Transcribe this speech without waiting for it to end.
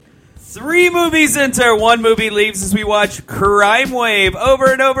3 movies enter, 1 movie leaves as we watch Crime Wave over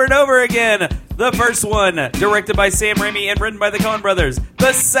and over and over again. The first one, directed by Sam Raimi and written by the Coen brothers.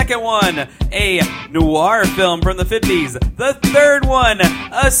 The second one, a noir film from the 50s. The third one,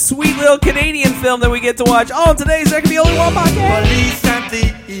 a sweet little Canadian film that we get to watch all in today's There Can Be Only One podcast. Police and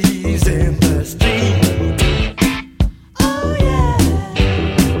thieves in the street. Oh,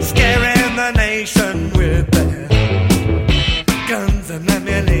 yeah. Scaring the nation with their guns and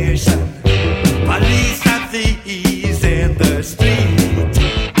ammunition. Police and thieves in the street.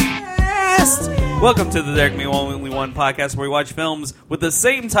 Welcome to the There Can Be Only One podcast, where we watch films with the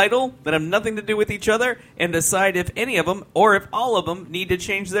same title that have nothing to do with each other and decide if any of them, or if all of them, need to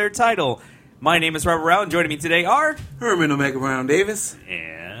change their title. My name is Robert Rao, and joining me today are... Herman Omega Brown Davis.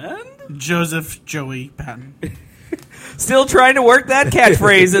 And... Joseph Joey Patton. Still trying to work that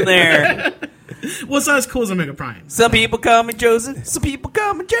catchphrase in there. Well, it's not as cool as Omega Prime. Some people call me Joseph, some people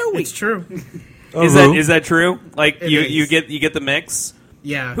call me Joey. It's true. Is that true? Like, It you is. get the mix?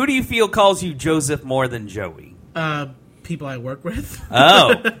 Yeah. Who do you feel calls you Joseph more than Joey? People I work with.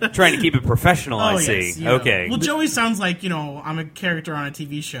 Oh, trying to keep it professional, I see. Yes, you know. Okay. Well, Joey sounds like, I'm a character on a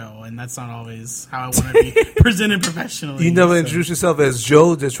TV show, and that's not always how I want to be presented professionally. You never so. introduce yourself as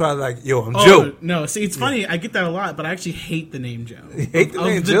Joe, just try I'm Oh, Joe. no. See, it's funny. I get that a lot, but I actually hate the name Joe. You hate the of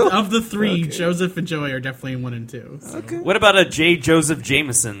name Joe? Of the 3, Okay. Joseph and Joey are definitely 1 and 2. So. Okay. What about a J. Joseph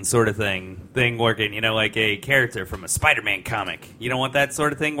Jameson sort of thing working? Like a character from a Spider-Man comic. You don't want that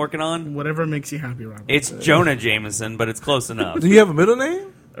sort of thing working on? Whatever makes you happy, Robert. It's Jonah Jameson, but it's close enough. Do you have a middle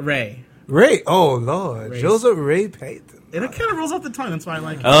name? Ray. Ray. Oh, Lord. Ray. Joseph Ray Payton. And it kind of rolls off the tongue. That's why I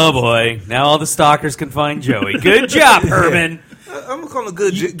like it. Oh, boy. Now all the stalkers can find Joey. Good job, Herman. I'm going to call him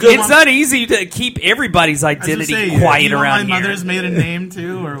good. It's not easy to keep everybody's identity I was gonna say, quiet you know around my here. mother's maiden name,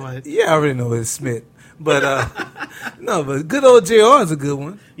 too, or what? Yeah, I already know it's Smith. But, no, but good old JR is a good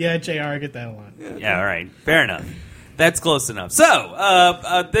one. Yeah, JR, I get that a lot. Yeah, all right. Fair enough. That's close enough.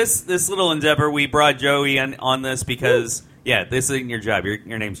 So, this little endeavor, we brought Joey on this because, this isn't your job.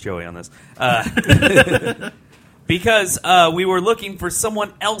 Your name's Joey on this. Because we were looking for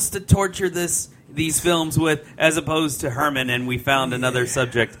someone else to torture these films with, as opposed to Herman, and we found another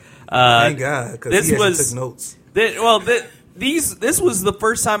subject. Thank God, because he actually took notes. This was the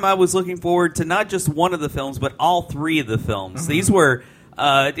first time I was looking forward to not just one of the films, but all 3 of the films. These were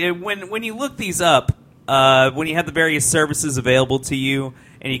when you look these up, when you have the various services available to you,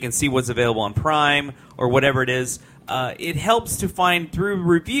 and you can see what's available on Prime or whatever it is, it helps to find through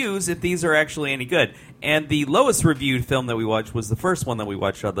reviews if these are actually any good. And the lowest reviewed film that we watched was the first one that we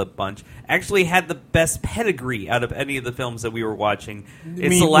watched out of the bunch. Actually had the best pedigree out of any of the films that we were watching.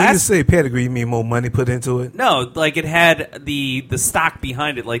 When you say pedigree, you mean more money put into it? No, like it had the stock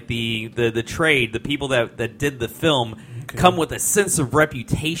behind it, like the trade, the people that did the film come with a sense of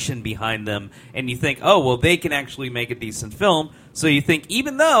reputation behind them, and you think, oh, well, they can actually make a decent film. So you think,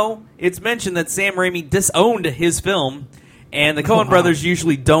 even though it's mentioned that Sam Raimi disowned his film, and the Coen brothers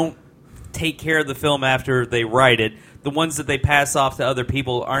usually don't take care of the film after they write it, the ones that they pass off to other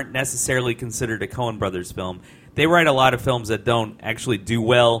people aren't necessarily considered a Coen brothers film. They write a lot of films that don't actually do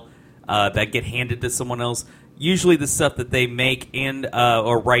well, that get handed to someone else. Usually the stuff that they make and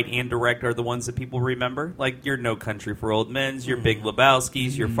or write and direct are the ones that people remember, like your No Country for Old Men, your Big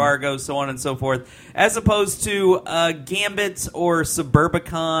Lebowski's, your Fargo, so on and so forth, as opposed to Gambit or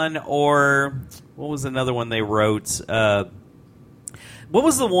Suburbicon or what was another one they wrote? What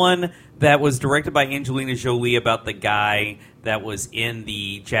was the one that was directed by Angelina Jolie about the guy that was in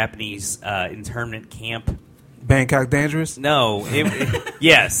the Japanese internment camp? Bangkok Dangerous? No.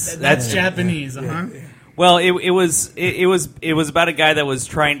 Yes. That's Japanese, uh-huh. Well, it was about a guy that was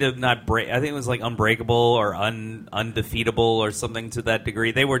trying to not break. I think it was like Unbreakable or Undefeatable or something to that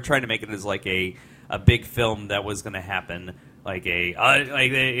degree. They were trying to make it as like a big film that was going to happen, like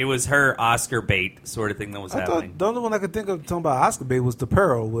it was her Oscar bait sort of thing that was happening. The only one I could think of talking about Oscar bait was The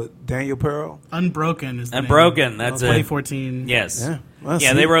Pearl with Daniel Pearl. Unbroken is the Unbroken. name. That's 2014. Yes. Yeah. Well, Yeah,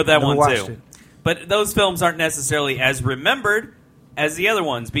 see, they wrote that never one watched too. it. But those films aren't necessarily as remembered as the other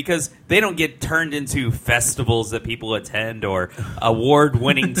ones because they don't get turned into festivals that people attend or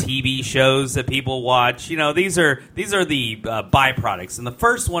award-winning TV shows that people watch. These are the byproducts. And the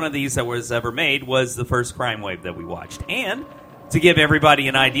first one of these that was ever made was the first Crime Wave that we watched. And to give everybody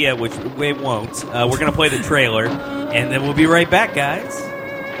an idea, which we won't, we're going to play the trailer, and then we'll be right back, guys.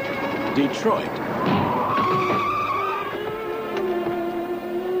 Detroit.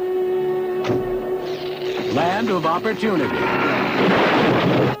 Land of opportunity.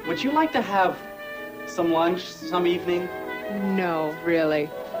 Would you like to have some lunch some evening? No, really.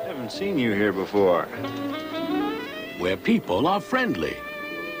 I haven't seen you here before. Where people are friendly.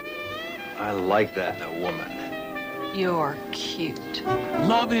 I like that in a woman. You're cute.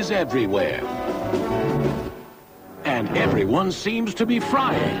 Love is everywhere. And everyone seems to be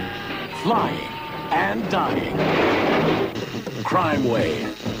flying, and dying. Crime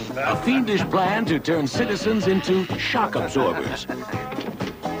Wave. A fiendish plan to turn citizens into shock absorbers.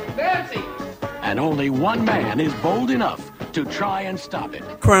 Fancy! And only one man is bold enough to try and stop it.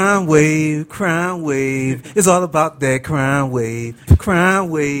 Crime wave, crime wave. It's all about that crime wave. Crime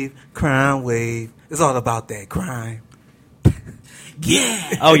wave, crime wave. It's all about that crime.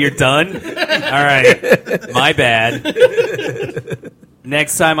 Yeah. Oh, you're done? All right. My bad.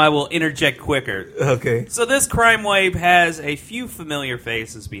 Next time I will interject quicker. Okay. So this crime wave has a few familiar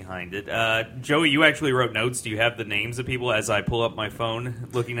faces behind it. Joey, you actually wrote notes. Do you have the names of people as I pull up my phone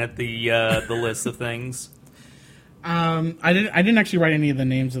looking at the list of things? I didn't actually write any of the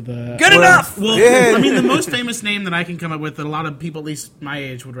names of the... Good enough! Well, Yeah. I mean, the most famous name that I can come up with that a lot of people, at least my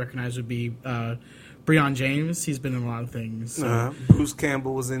age, would recognize would be Breon James. He's been in a lot of things. So. Bruce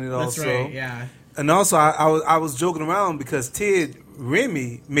Campbell was in it That's also. right, yeah. And also, I was joking around because Ted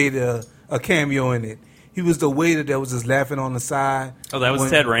Remy made a cameo in it. He was the waiter that was just laughing on the side. Oh, that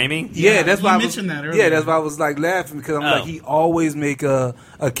was Ted Raimi? Yeah, that's you why mentioned that earlier. Yeah, that's why I was like laughing because I'm like, he always make a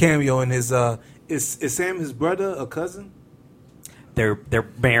cameo in his. Is Sam his brother or cousin? They're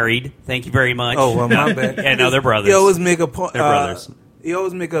married. Thank you very much. Oh, well, my bad. Yeah, no, they're brothers. He always make a point. They're brothers. He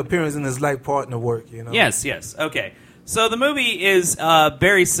always make an appearance in his life partner work. You know. Yes. Okay. So the movie is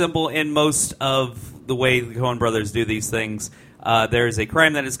very simple in most of the way the Coen brothers do these things. There is a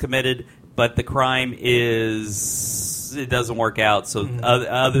crime that is committed, but the crime it doesn't work out, so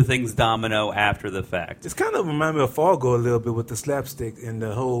other things domino after the fact. It's kind of remind me of Fargo a little bit with the slapstick and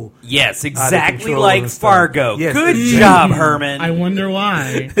the whole. Yes, out of exactly control like and stuff. Fargo. Yes, Good exactly. job, Herman. I wonder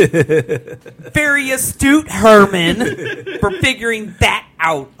why. Very astute, Herman, for figuring that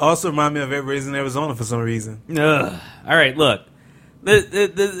out. Also remind me of Raising Arizona for some reason. Ugh. All right, look.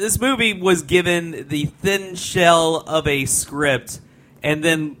 This movie was given the thin shell of a script and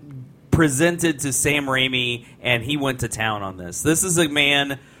then presented to Sam Raimi, and he went to town on this. This is a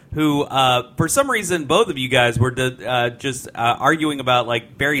man who, for some reason, both of you guys were just arguing about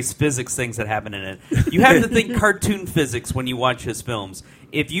like various physics things that happen in it. You have to think cartoon physics when you watch his films.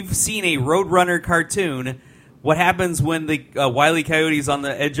 If you've seen a Roadrunner cartoon, what happens when the Wile E. Coyote's on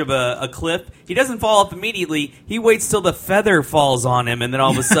the edge of a cliff? He doesn't fall off immediately. He waits till the feather falls on him, and then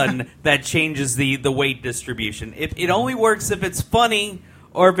all of a sudden that changes the weight distribution. It only works if it's funny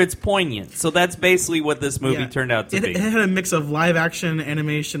or if it's poignant. So that's basically what this movie turned out to be. It had a mix of live action,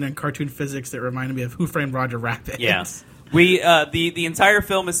 animation, and cartoon physics that reminded me of Who Framed Roger Rabbit. Yeah. We the entire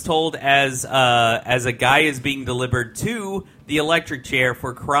film is told as a guy is being delivered to the electric chair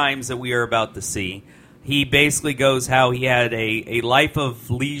for crimes that we are about to see. He basically goes how he had a life of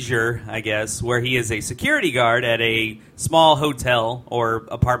leisure, I guess, where he is a security guard at a small hotel or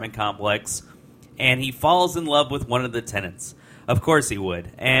apartment complex, and he falls in love with one of the tenants. Of course he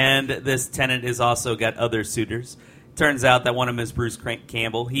would. And this tenant has also got other suitors. Turns out that one of them is Bruce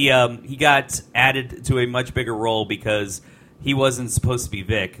Campbell. He got added to a much bigger role because he wasn't supposed to be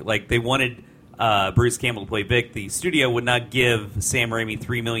Vic. Like, they wanted Bruce Campbell to play Vic. The studio would not give Sam Raimi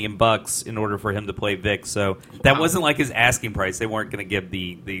 $3 million in order for him to play Vic. So that wasn't like his asking price. They weren't going to give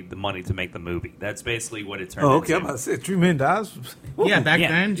the money to make the movie. That's basically what it turned into. Oh, okay. I'm about to say $3 million. Yeah, back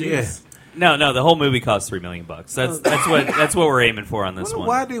then, jeez. Yeah. No, the whole movie cost $3 million. That's what we're aiming for on this one.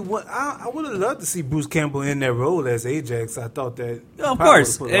 Why I would have loved to see Bruce Campbell in that role as Ajax. I thought that. Of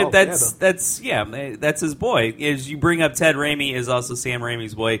course, that's his boy. As you bring up, Ted Raimi is also Sam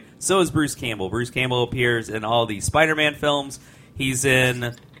Raimi's boy. So is Bruce Campbell. Bruce Campbell appears in all the Spider-Man films. He's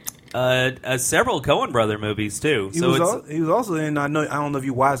in several Coen brother movies too. He was also in. I don't know if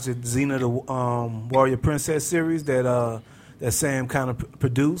you watched it, Xena the Warrior Princess series that Sam kind of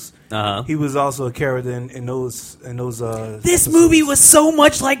produced. Uh-huh. He was also a character in those. This episodes. Movie was so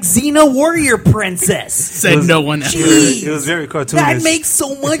much like Xena Warrior Princess. Said no one ever. It was very cartoonish. That makes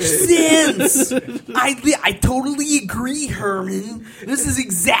so much sense. I totally agree, Herman. This is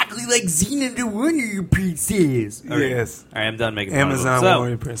exactly like Xena the Warrior Princess. Yes. All right, I'm done making Amazon fun of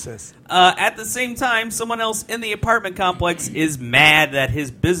Warrior Princess. At the same time, someone else in the apartment complex is mad that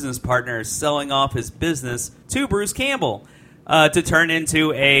his business partner is selling off his business to Bruce Campbell. To turn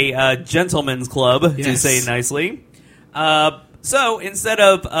into a gentleman's club, to say it nicely. So instead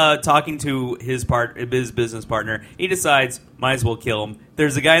of talking to his business partner, he decides, might as well kill him.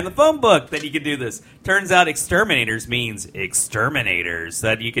 There's a guy in the phone book that you could do this. Turns out exterminators means exterminators,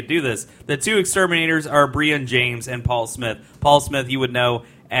 that you could do this. The two exterminators are Breon James and Paul Smith. Paul Smith you would know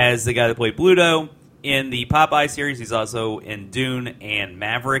as the guy that played Bluto. in the Popeye series. He's also in Dune and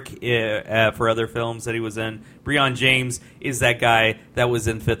Maverick for other films that he was in. Breon James is that guy that was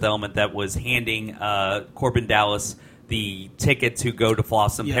in Fifth Element that was handing Corbin Dallas the ticket to go to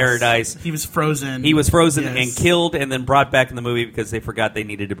Flossom Paradise. He was frozen. He was frozen and killed and then brought back in the movie because they forgot they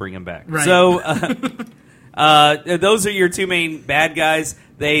needed to bring him back. Right. So those are your two main bad guys.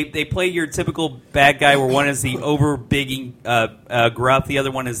 They play your typical bad guy where one is the over-bigging gruff, the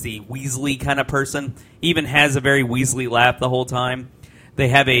other one is the Weasley kind of person. He even has a very Weasley laugh the whole time. They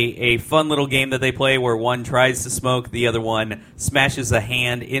have a fun little game that they play where one tries to smoke, the other one smashes a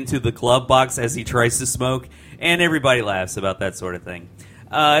hand into the glove box as he tries to smoke, and everybody laughs about that sort of thing.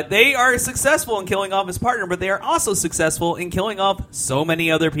 They are successful in killing off his partner, but they are also successful in killing off so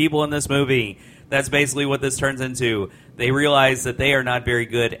many other people in this movie. That's basically what this turns into. They realize that they are not very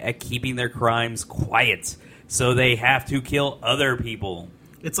good at keeping their crimes quiet, so they have to kill other people.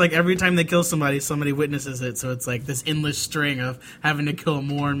 It's like every time they kill somebody, somebody witnesses it, so it's like this endless string of having to kill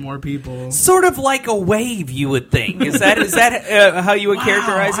more and more people. Sort of like a wave, you would think. Is that how you would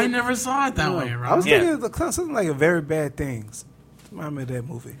characterize it? I never saw it that way, Rob. I was thinking of something like a Very Bad Things. Remind me of that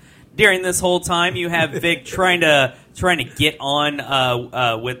movie. During this whole time, you have Vic trying to get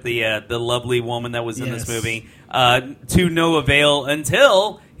on with the lovely woman that was in this movie to no avail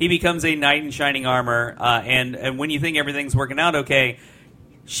until he becomes a knight in shining armor. And when you think everything's working out okay,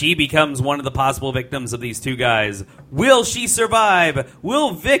 she becomes one of the possible victims of these two guys. Will she survive?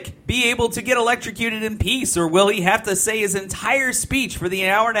 Will Vic be able to get electrocuted in peace, or will he have to say his entire speech for the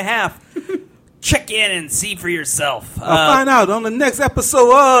hour and a half? Check in and see for yourself. I'll find out on the next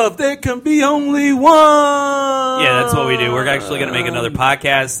episode of There Can Be Only One. Yeah, that's what we do. We're actually going to make another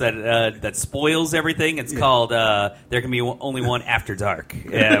podcast that spoils everything. It's called There Can Be Only One After Dark,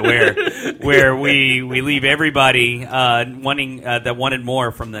 where we leave everybody wanting that wanted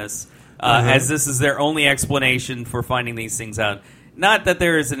more from this, as this is their only explanation for finding these things out. Not that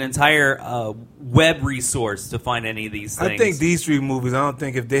there is an entire web resource to find any of these things. I think these three movies, I don't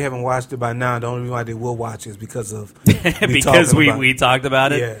think if they haven't watched it by now, the only reason why they will watch it is because of because we talked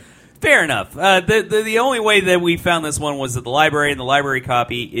about it. Yeah. Fair enough. The only way that we found this one was at the library, and the library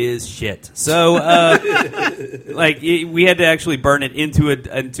copy is shit. So, we had to actually burn it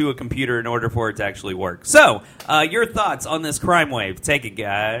into a computer in order for it to actually work. So, your thoughts on this crime wave? Take it,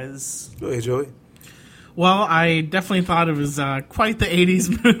 guys. Go ahead, Joey. Well, I definitely thought it was quite the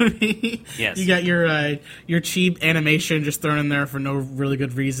 80s movie. Yes. You got your cheap animation just thrown in there for no really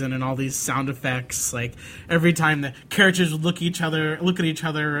good reason, and all these sound effects. Like every time the characters would look at each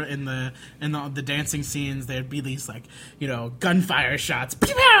other in the dancing scenes, there'd be these gunfire shots.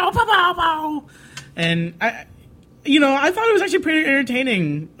 Pow, pow, pow, pow. And I thought it was actually pretty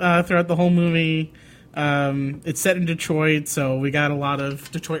entertaining throughout the whole movie. It's set in Detroit, so we got a lot of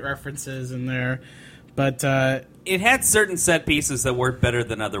Detroit references in there. But it had certain set pieces that worked better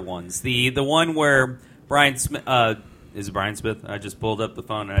than other ones. The one where Brian Smith is it Brian Smith? I just pulled up the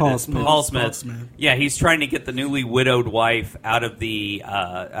phone. Paul Smith. Paul Smith. Yeah, he's trying to get the newly widowed wife out of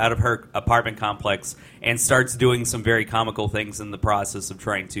her apartment complex and starts doing some very comical things in the process of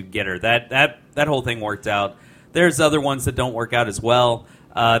trying to get her. That whole thing worked out. There's other ones that don't work out as well.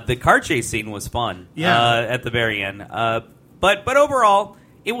 The car chase scene was fun. At the very end. But overall,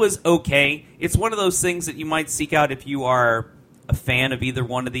 it was okay. It's one of those things that you might seek out if you are a fan of either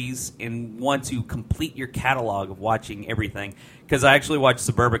one of these and want to complete your catalog of watching everything. Because I actually watched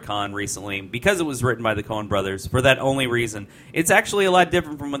Suburbicon recently because it was written by the Coen brothers for that only reason. It's actually a lot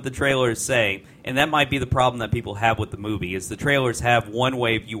different from what the trailers say, and that might be the problem that people have with the movie, is the trailers have one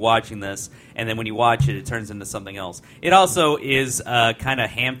way of you watching this, and then when you watch it, it turns into something else. It also is kind of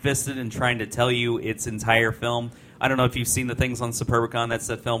ham-fisted in trying to tell you its entire film. I don't know if you've seen the things on Suburbicon. That's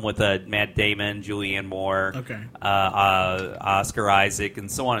the film with Matt Damon, Julianne Moore, Oscar Isaac, and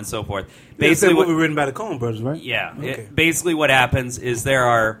so on and so forth. Basically, what was written by the Coen brothers, right? Yeah. Okay. Basically, what happens is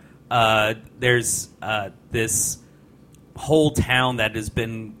there's this whole town that has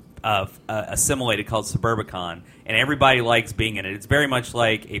been assimilated called Suburbicon, and everybody likes being in it. It's very much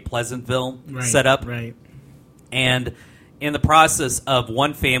like a Pleasantville setup. Right. And in the process of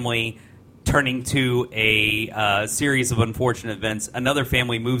one family turning to a series of unfortunate events, another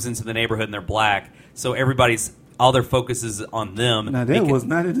family moves into the neighborhood and they're black, so all their focus is on them. Now, that was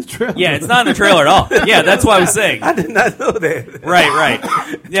not in the trailer. Yeah, it's not in the trailer at all. Yeah, that's what I was saying. I did not know that. Right.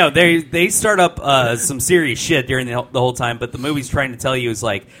 No, they start up some serious shit during the whole time, but the movie's trying to tell you is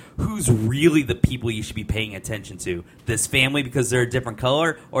like, who's really the people you should be paying attention to? This family because they're a different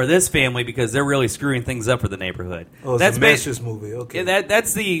color, or this family because they're really screwing things up for the neighborhood? Oh, it's a Manchester movie. Okay,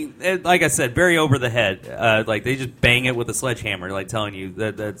 that's like I said, very over the head. Like they just bang it with a sledgehammer, like telling you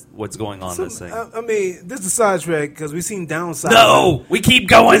that's what's going on in this thing. I mean, this is a sidetrack because we've seen downsizing. No, we keep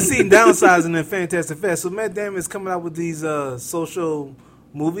going. We've seen downsizing in Fantastic Fest. So Matt Damon is coming out with these social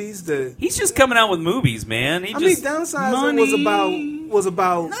movies that he's just coming out with movies, man. Downsizing was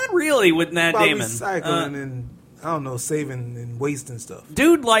about not really with Matt Damon recycling and I don't know, saving and wasting stuff.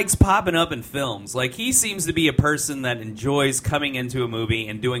 Dude likes popping up in films. Like he seems to be a person that enjoys coming into a movie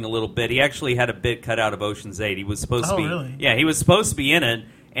and doing a little bit. He actually had a bit cut out of Ocean's 8. He was supposed to be really? Yeah, he was supposed to be in it.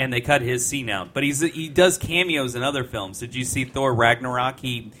 And they cut his scene out, but he does cameos in other films. Did you see Thor Ragnarok?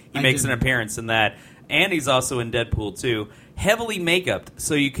 He makes an appearance in that, and he's also in Deadpool 2. Heavily make-upped,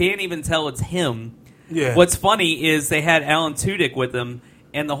 so you can't even tell it's him. Yeah. What's funny is they had Alan Tudyk with them,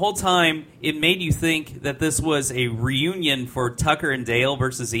 and the whole time it made you think that this was a reunion for Tucker and Dale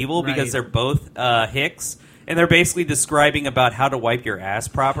versus Evil because they're both Hicks. And they're basically describing about how to wipe your ass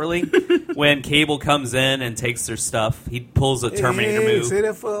properly. When Cable comes in and takes their stuff, he pulls a Terminator move. Say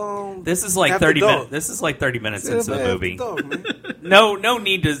that for, this is like 30 minutes. This is like 30 minutes into the movie. No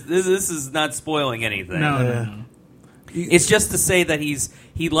need to. This is not spoiling anything. No. It's just to say that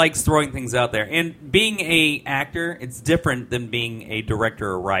he likes throwing things out there. And being a actor, it's different than being a director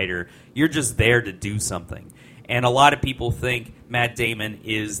or writer. You're just there to do something. And a lot of people think Matt Damon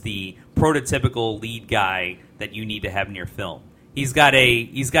is the prototypical lead guy that you need to have in your film. He's got a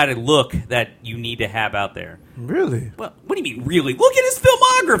look that you need to have out there. Really? Well, what do you mean, really? Look at his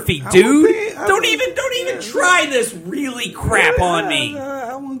filmography, dude. Don't even try this really crap on me.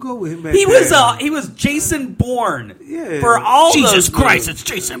 I won't go with him. He was Jason Bourne for all Jesus those Christ, movies. it's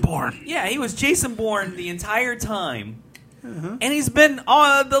Jason Bourne. Yeah, he was Jason Bourne the entire time. And he's been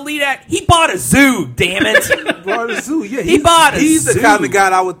the lead act. He bought a zoo, damn it. Bought a zoo, yeah. He's the kind of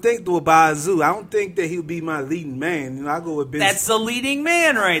guy I would think would buy a zoo. I don't think that he would be my leading man. You know, I go with Ben. That's the leading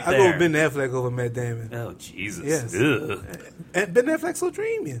man right there. I go with Ben Affleck over Matt Damon. Oh Jesus! Yes. Ugh. And Ben Affleck's so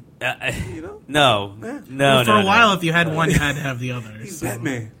dreamy. You know? No. For a while, if you had one, you had to have the other. He's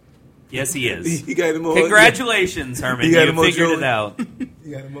Batman. Yes, he is. He got him all. Congratulations, Herman. You figured it out.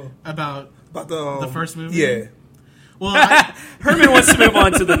 You got him all. About the first movie. Yeah. Well, Herman wants to move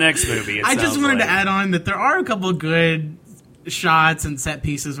on to the next movie. I just wanted to add on that there are a couple of good shots and set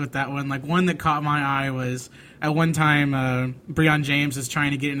pieces with that one. Like one that caught my eye was at one time Breon James is trying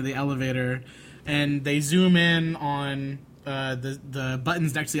to get into the elevator, and they zoom in on the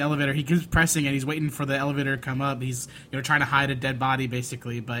buttons next to the elevator. He keeps pressing it. He's waiting for the elevator to come up. He's trying to hide a dead body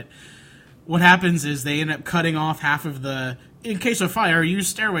basically, but what happens is they end up cutting off half of the "in case of fire, use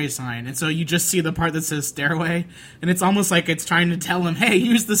stairway" sign. And so you just see the part that says stairway, and it's almost like it's trying to tell him, hey,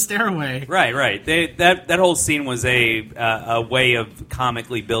 use the stairway. Right. That whole scene was a way of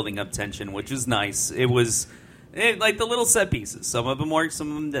comically building up tension, which is nice. It was like the little set pieces. Some of them worked, some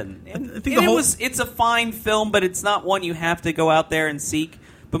of them didn't. It's a fine film, but it's not one you have to go out there and seek.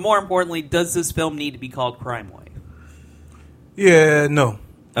 But more importantly, does this film need to be called Crime Wave? Yeah, no.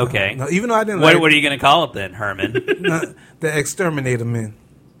 Okay. No, even though I didn't what are you going to call it then, Herman? The Exterminator Men.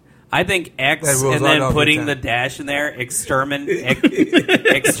 I think X and then putting the dash in there, exterminate,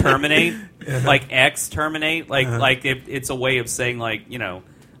 like exterminate, like it's a way of saying like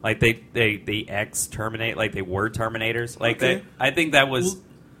they exterminate, like they were Terminators, like okay. I think that was.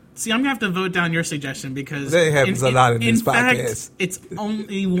 See, I'm going to have to vote down your suggestion because that happens a lot in this podcast. Fact, it's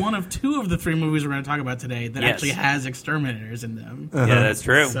only one of two of the three movies we're going to talk about today that actually has exterminators in them. Yeah, that's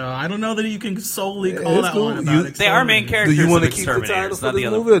true. So I don't know that you can solely call that one about They are main characters. Do you want to keep the title for this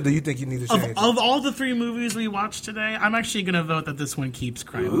movie, or do you think you need to change it? Of all the three movies we watched today, I'm actually going to vote that this one keeps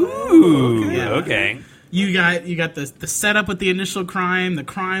Crime. Ooh, okay. You got the setup with the initial crime, the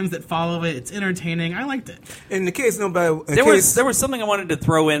crimes that follow it. It's entertaining. I liked it. In the case nobody, there was something I wanted to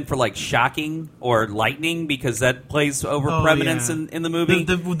throw in for like shocking or lightning because that plays over preeminence in the movie.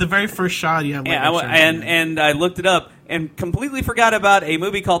 The very first shot you have. And I looked it up and completely forgot about a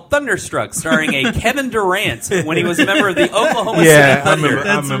movie called Thunderstruck starring a Kevin Durant when he was a member of the Oklahoma City Thunder.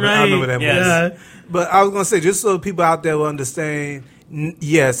 I remember that movie. Yes. But I was going to say, just so people out there will understand,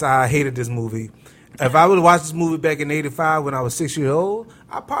 yes, I hated this movie. If I would have watched this movie back in '85 when I was 6 years old,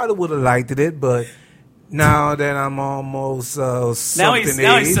 I probably would have liked it. But Now that I'm almost Now something he's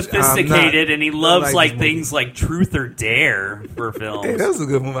age, sophisticated and he loves like this things like Truth or Dare for films. movie. Hey, that was a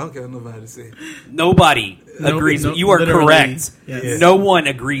good movie. I don't care what nobody say. Nobody agrees with you. Are literally, correct. yes. No one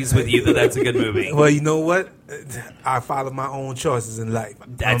agrees with you that that's a good movie. Well, you know what? I follow my own choices in life.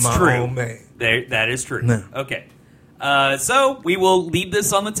 That's I'm my true. own man. That is true. No. Okay. So we will leave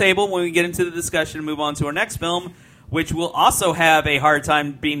this on the table when we get into the discussion and move on to our next film, which will also have a hard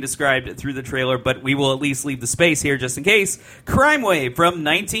time being described through the trailer, but we will at least leave the space here just in case. Crime Wave from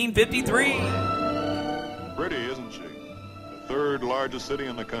 1953. Pretty, isn't she? The third largest city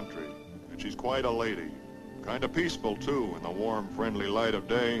in the country. And she's quite a lady. Kind of peaceful, too, in the warm, friendly light of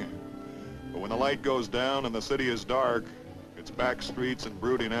day. But when the light goes down and the city is dark, its back streets and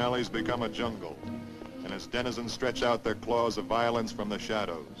brooding alleys become a jungle. And its denizens stretch out their claws of violence from the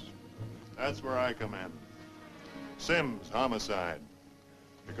shadows. That's where I come in. Sims, homicide.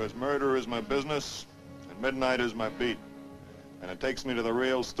 Because murder is my business, and midnight is my beat. And it takes me to the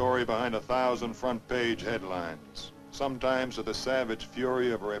real story behind 1,000 front-page headlines. Sometimes to the savage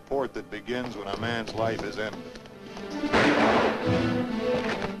fury of a report that begins when a man's life is ended.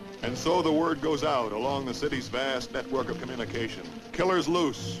 And so the word goes out along the city's vast network of communication. Killers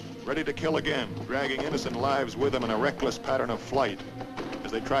loose, ready to kill again, dragging innocent lives with them in a reckless pattern of flight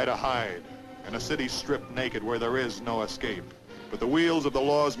as they try to hide. In a city stripped naked where there is no escape. But the wheels of the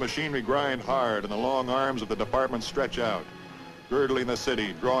law's machinery grind hard and the long arms of the department stretch out, girdling the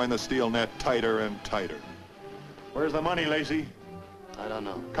city, drawing the steel net tighter and tighter. Where's the money, Lacey? I don't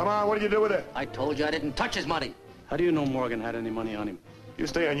know. Come on, what did you do with it? I told you I didn't touch his money. How do you know Morgan had any money on him? You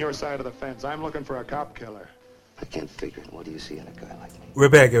stay on your side of the fence. I'm looking for a cop killer. I can't figure it. What do you see in a guy like me? We're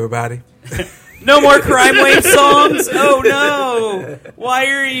back, everybody. No more Crime Wave songs? Oh, no. Why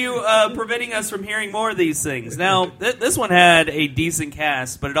are you preventing us from hearing more of these things? Now, this one had a decent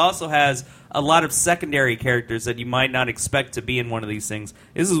cast, but it also has a lot of secondary characters that you might not expect to be in one of these things.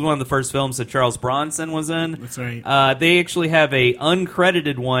 This is one of the first films that Charles Bronson was in. That's right. They actually have a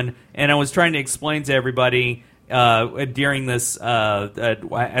uncredited one, and I was trying to explain to everybody during this,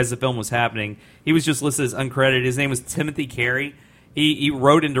 as the film was happening, he was just listed as uncredited. His name was Timothy Carey. He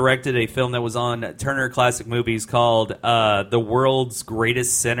wrote and directed a film that was on Turner Classic Movies called The World's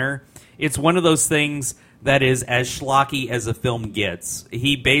Greatest Sinner. It's one of those things that is as schlocky as a film gets.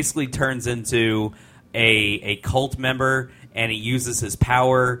 He basically turns into a cult member, and he uses his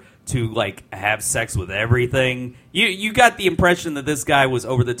power to like have sex with everything. You got the impression that this guy was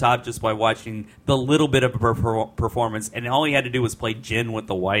over the top just by watching the little bit of a performance, and all he had to do was play gin with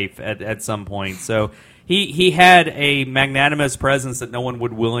the wife at some point. So he had a magnanimous presence that no one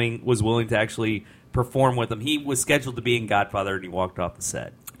was willing to actually perform with him. He was scheduled to be in Godfather, and he walked off the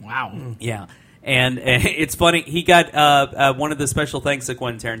set. Wow. Yeah. And it's funny, he got one of the special thanks that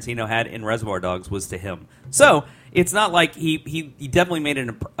Quentin Tarantino had in Reservoir Dogs was to him. So it's not like he definitely made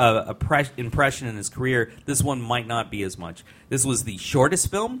an impression in his career. This one might not be as much. This was the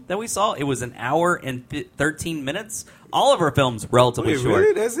shortest film that we saw. It was an hour and 13 minutes. All of our films relatively short.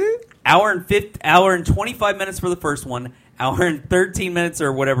 Really? That's it? Hour and 25 minutes for the first one. Hour and 13 minutes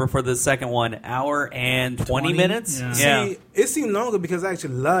or whatever for the second one. Hour and 20 minutes? Yeah. See, it seemed longer because I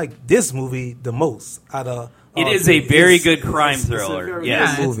actually like this movie the most out of It is a very good crime thriller. It's a very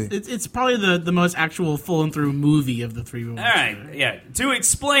Yes. good movie. It's probably the most actual full and through movie of the three movies. All right, yeah. To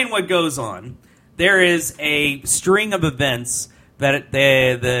explain what goes on, there is a string of events that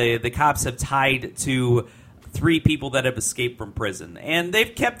the cops have tied to three people that have escaped from prison. And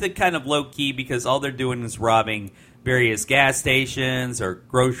they've kept it kind of low-key because all they're doing is robbing various gas stations or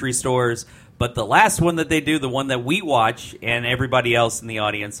grocery stores. But the last one that they do, the one that we watch and everybody else in the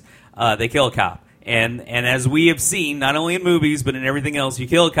audience, they kill a cop. And as we have seen, not only in movies, but in everything else, you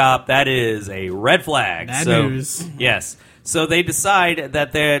kill a cop, that is a red flag. Bad news. Yes. So they decide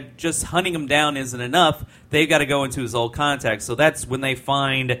that they're just hunting him down isn't enough. They've got to go into his old contacts. So that's when they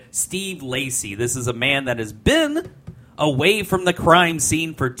find Steve Lacey. This is a man that has been away from the crime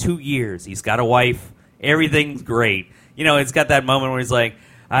scene for 2 years. He's got a wife. Everything's great. You know, it's got that moment where he's like,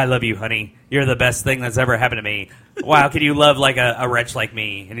 I love you, honey. You're the best thing that's ever happened to me. Wow, can you love like a wretch like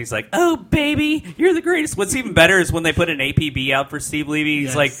me? And he's like, oh, baby, you're the greatest. What's even better is when they put an APB out for Steve Levy.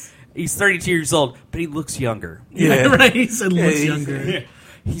 He's like, he's 32 years old, but he looks younger. Yeah, right. He said looks younger. Yeah.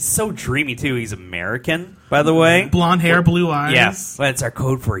 He's so dreamy, too. He's American, by the way. Blonde hair, blue eyes. Yeah, that's our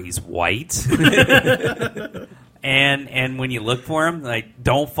code for he's white. And when you look for him, like,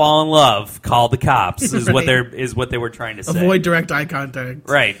 don't fall in love. Call the cops is Right. what they were trying to say. Avoid direct eye contact.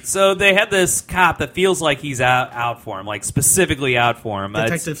 Right. So they had this cop that feels like he's out for him, like specifically out for him.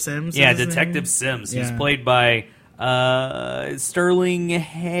 Detective Sims. Yeah, is his Detective name? Sims. Yeah. He's played by Sterling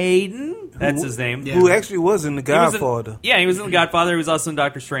Hayden. That's his name. Who actually was in The He was in- Godfather. He was in The Godfather. He was also in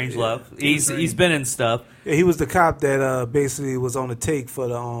Dr. Strangelove. He's been in stuff. Yeah, he was the cop that basically was on the take for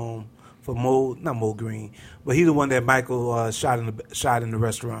the for not Mo Green, but he's the one that Michael shot in the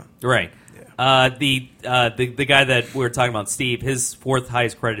restaurant. Right. The guy that we were talking about, Steve, his fourth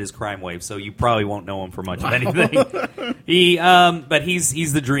highest credit is Crime Wave, so you probably won't know him for much of anything. But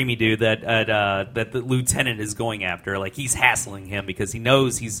he's the dreamy dude that the lieutenant is going after. Like, he's hassling him because he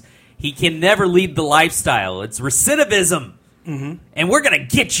knows he can never lead the lifestyle. It's recidivism. Mm-hmm. And we're going to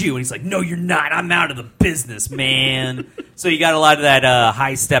get you. And he's like, no, you're not. I'm out of the business, man. So you got a lot of that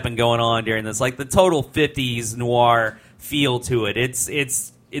high stepping going on during this. Like, the total 50s noir feel to it.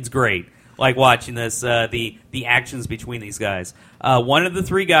 It's great. Like watching this, the actions between these guys. One of the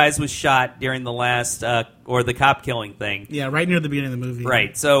three guys was shot during the last, or the cop killing thing. Yeah, right near the beginning of the movie.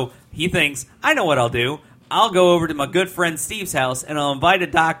 Right. So he thinks, I know what I'll do. I'll go over to my good friend Steve's house, and I'll invite a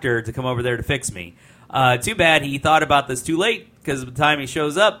doctor to come over there to fix me. Too bad he thought about this too late, because by the time he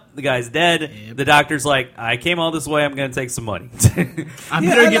shows up, the guy's dead. Yep. The doctor's like, I came all this way, I'm going to take some money. I'm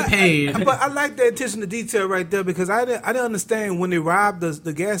going to get paid. But I like that attention to detail right there, because I didn't understand when they robbed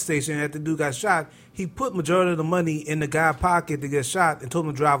the gas station after the dude got shot, he put majority of the money in the guy's pocket to get shot and told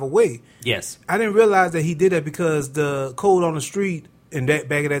him to drive away. Yes. I didn't realize that he did that because the code on the street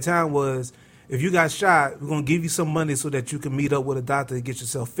back at that time was, if you got shot, we're going to give you some money so that you can meet up with a doctor to get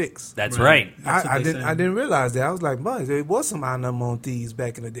yourself fixed. That's right. I didn't realize that. I was like, man, there was some unknown thieves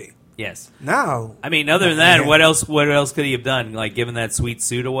back in the day. Yes. Now, I mean, other than that, what else could he have done? Like giving that sweet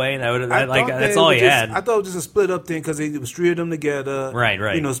suit away? That's all he had. I thought it was just a split up thing because it was three of them together.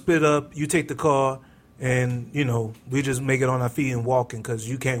 Right. You know, split up. You take the car, and you know we just make it on our feet and walking because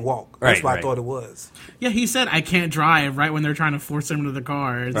you can't walk. That's what I thought it was. Yeah, he said I can't drive right when they're trying to force him to the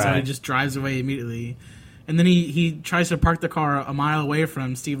car, and so he just drives away immediately. And then he tries to park the car a mile away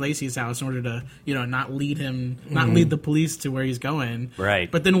from Steve Lacy's house in order to, not lead the police to where he's going.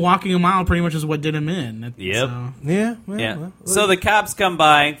 Right. But then walking a mile pretty much is what did him in. Yep. So. Yeah. Well, so the cops come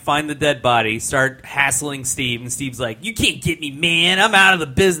by, find the dead body, start hassling Steve, and Steve's like, you can't get me, man. I'm out of the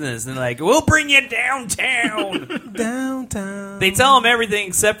business. And they're like, we'll bring you downtown. Downtown. They tell him everything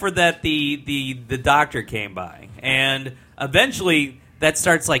except for that the doctor came by. And eventually that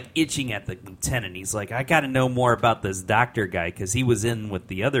starts like itching at the lieutenant. He's like, I got to know more about this doctor guy because he was in with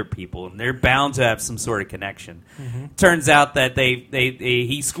the other people, and they're bound to have some sort of connection. Mm-hmm. Turns out that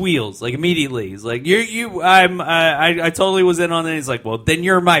he squeals like immediately. He's like, I totally was in on it. He's like, well, then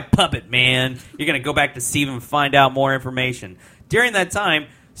you're my puppet, man. You're gonna go back to Steve and find out more information. During that time,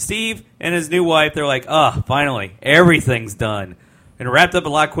 Steve and his new wife, they're like, finally, everything's done. And it wrapped up a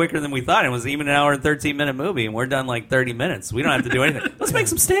lot quicker than we thought. It was even an hour and 13-minute movie, and we're done like 30 minutes. We don't have to do anything. Let's make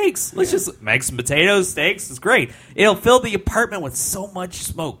some steaks. Let's just make some potatoes, steaks. It's great. It'll fill the apartment with so much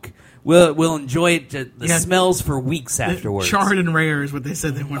smoke. We'll enjoy it. The smells for weeks afterwards. Charred and rare is what they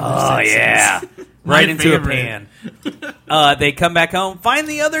said they wanted. Oh, yeah. Right into a pan. They come back home, find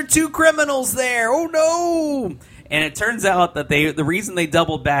the other two criminals there. Oh, no. And it turns out that the reason they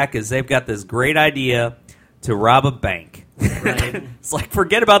doubled back is they've got this great idea to rob a bank. Right. It's like,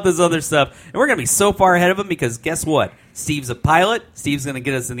 forget about this other stuff. And we're going to be so far ahead of them because guess what? Steve's a pilot. Steve's going to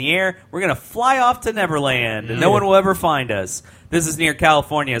get us in the air. We're going to fly off to Neverland, and no one will ever find us. This is near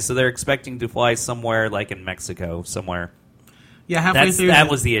California, so they're expecting to fly somewhere like in Mexico, somewhere. Yeah, halfway through.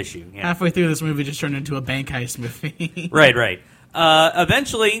 That was the issue. Yeah. Halfway through this movie just turned into a bank heist movie. Right.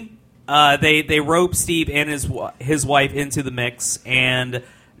 Eventually, they rope Steve and his wife into the mix, and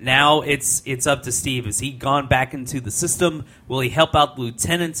now it's up to Steve. Has he gone back into the system? Will he help out the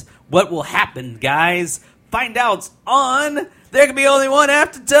lieutenant? What will happen, guys? Find out on There Can Be Only One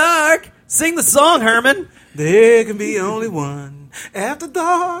After Dark. Sing the song, Herman. There can be only one after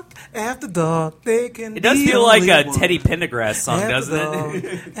dark. After dark, there can. It does be feel like a one. Teddy Pendergrass song, After doesn't dark,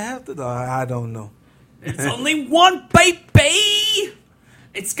 it? After dark, I don't know. It's only one, baby.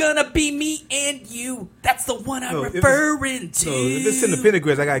 It's gonna be me and you. That's the one I'm referring to. So if it's in the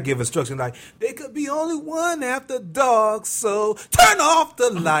Pendergrass, I gotta give instructions like, there could be only one after dark, so turn off the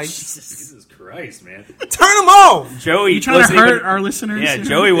lights. Jesus Christ, man. Turn them off! Joey, you trying to hurt our listeners? Yeah,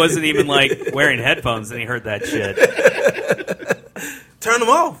 Joey wasn't even like wearing headphones and he heard that shit. Turn them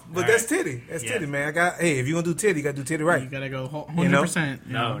off. But All that's right. Titty. That's Titty, man. If you're gonna do Titty, you gotta do Titty right. You gotta go 100%.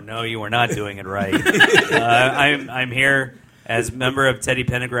 No, you are not doing it right. I'm here as member of Teddy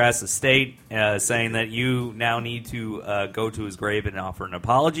Pendergrass' estate, saying that you now need to go to his grave and offer an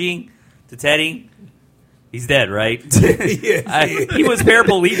apology to Teddy. He's dead, right? Yes. He was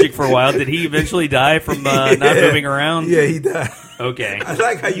paraplegic for a while. Did he eventually die from not moving around? Yeah, he died. Okay. I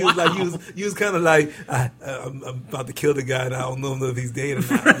like how you was kind of like I'm about to kill the guy and I don't know if he's dead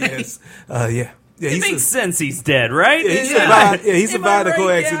or not. Yes, yeah. It makes sense he's dead, right? Yeah, he survived a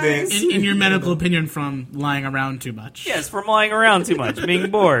car accident. In your medical opinion, from lying around too much. Yes, from lying around too much,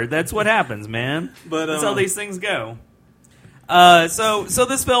 being bored. That's what happens, man. But that's how these things go. So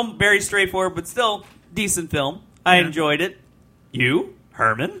this film, very straightforward, but still decent film. I enjoyed it. You,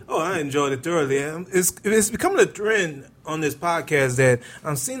 Herman? Oh, I enjoyed it thoroughly. It's becoming a trend on this podcast that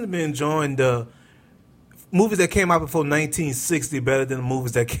I'm seem to be enjoying the movies that came out before 1960 better than the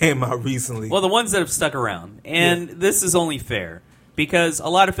movies that came out recently. Well, the ones that have stuck around. And this is only fair because a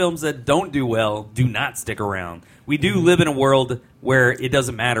lot of films that don't do well do not stick around. We do live in a world where it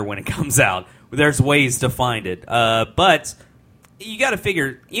doesn't matter when it comes out. There's ways to find it. But you got to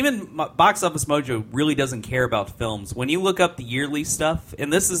figure, even Box Office Mojo really doesn't care about films. When you look up the yearly stuff,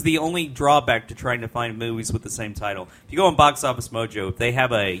 and this is the only drawback to trying to find movies with the same title. If you go on Box Office Mojo, if they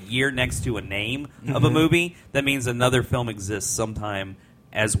have a year next to a name of a movie, that means another film exists sometime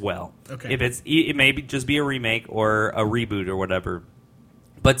as well. Okay. If it may just be a remake or a reboot or whatever.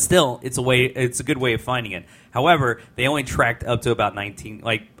 But still, it's a good way of finding it. However, they only tracked up to about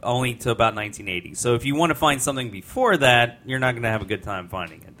 1980. So if you want to find something before that, you're not going to have a good time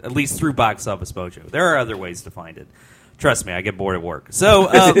finding it. At least through Box Office Mojo. There are other ways to find it. Trust me, I get bored at work. So,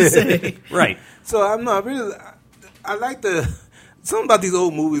 right. So I like something about these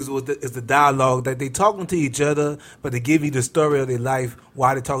old movies is the dialogue that they talking to each other, but they give you the story of their life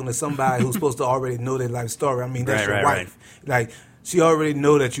while they're talking to somebody who's supposed to already know their life story. I mean, that's your wife. Like, she already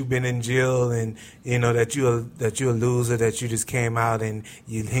know that you've been in jail and you know that you're a loser, that you just came out and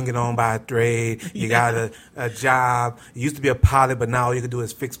you're hanging on by a thread. You got a job. You used to be a pilot, but now all you can do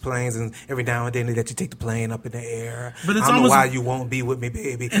is fix planes, and every now and then they let you take the plane up in the air. But it's I don't know why you won't be with me,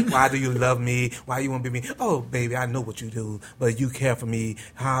 baby. Why do you love me? Why you won't be me? Oh, baby, I know what you do, but you care for me.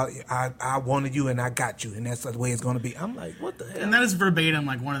 How I wanted you and I got you, and that's the way it's going to be. I'm like, what the hell? And that is verbatim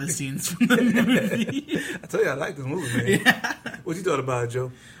like one of the scenes from the movie. I tell you, I like this movie, man. Yeah. What you thought about it,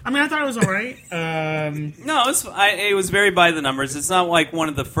 Joe? I mean, I thought it was all right. No, it was very by the numbers. It's not like one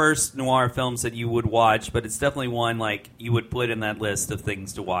of the first noir films that you would watch, but it's definitely one like you would put in that list of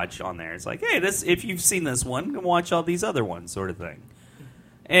things to watch on there. It's like, hey, if you've seen this one, go watch all these other ones, sort of thing.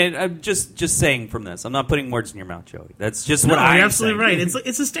 And I'm just saying from this, I'm not putting words in your mouth, Joey. That's just what I'm you're absolutely saying. right.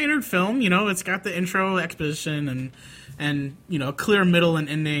 It's a standard film. You know, it's got the intro, exposition, and you know, clear middle and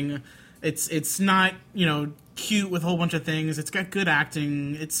ending. It's not, you know, cute with a whole bunch of things. It's got good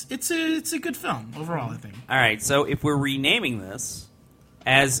acting. It's a good film overall, I think. All right, so if we're renaming this,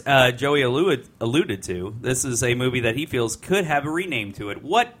 as Joey alluded to, this is a movie that he feels could have a rename to it.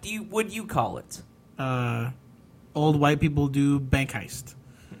 What would you call it? Old white people do bank heist.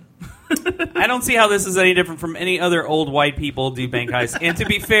 I don't see how this is any different from any other old white people do bank heists. And to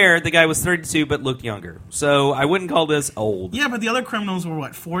be fair, the guy was 32 but looked younger. So I wouldn't call this old. Yeah, but the other criminals were,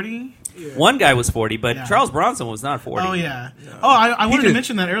 what, 40? Yeah. One guy was 40, but Charles Bronson was not 40. Oh, yeah. No. Oh, I wanted to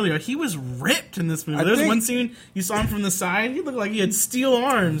mention that earlier. He was ripped in this movie. There was one scene, you saw him from the side. He looked like he had steel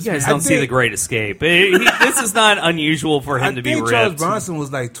arms. You guys don't see The Great Escape. This is not unusual for him to be ripped. Charles Bronson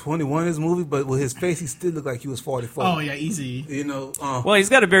was like 21 in his movie, but with his face, he still looked like he was 44. Oh, yeah, easy. You know. Well, he's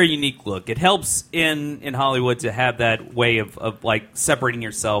got a very unique look. It helps in Hollywood to have that way of like separating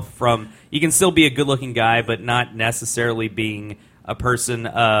yourself from. You can still be a good-looking guy, but not necessarily being a person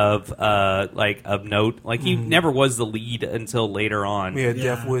of note. Like he never was the lead until later on. Yeah,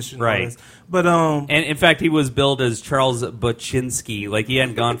 Death Wish, and right? But and in fact, he was billed as Charles Buczynski. Like he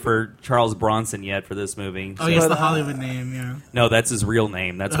hadn't gone for Charles Bronson yet for this movie. Oh, yes, the Hollywood name. Yeah. No, that's his real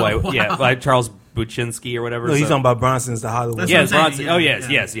name. That's why. Wow. Yeah, like Charles Buczynski or whatever. No, he's talking about Bronson's the Hollywood. Yes, Bronson. Yeah,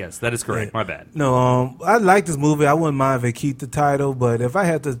 yes. That is correct. Yeah. My bad. No, I like this movie. I wouldn't mind if they keep the title, but if I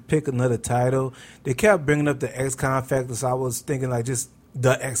had to pick another title, they kept bringing up the ex-con factor, so I was thinking like just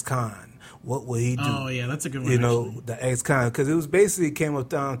the ex-con. What would he do? Oh yeah, that's a good one. You know, the ex-con, because it was basically came up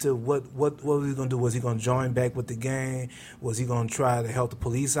down to what was he going to do? Was he going to join back with the gang? Was he going to try to help the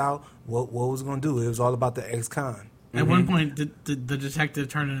police out? What was he going to do? It was all about the ex-con. At one point, the detective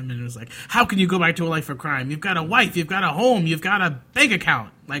turned to him and was like, "How can you go back to a life of crime? You've got a wife, you've got a home, you've got a bank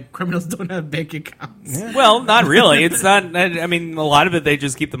account. Like criminals don't have bank accounts." Yeah. Well, not really. It's not. I mean, a lot of it they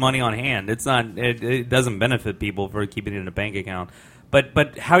just keep the money on hand. It's not. It doesn't benefit people for keeping it in a bank account.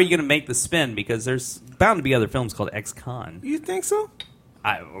 But how are you going to make the spin? Because there's bound to be other films called ex-con. You think so?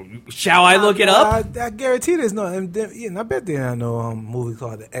 Shall I look it up? I guarantee there's no. And I bet there are no movie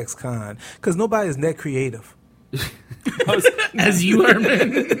called the ex-con because nobody is that creative. As you are,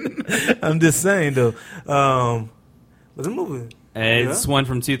 man. I'm just saying though. But the movie, It's one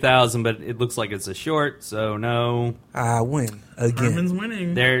from 2000, but it looks like it's a short, so no. I win again. Herman's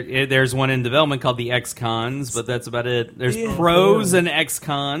winning. There's one in development called the X-Cons, but that's about it. There's Yeah. pros and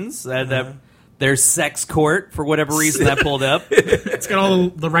X-Cons. There's Sex Court, for whatever reason that pulled up. It's got all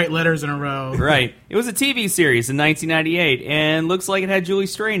the right letters in a row. Right. It was a TV series in 1998, and looks like it had Julie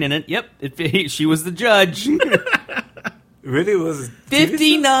Strain in it. Yep, she was the judge. Really? Was it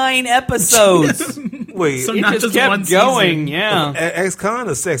 59 episodes. Wait, So It not just just kept one going, season. yeah. X-Con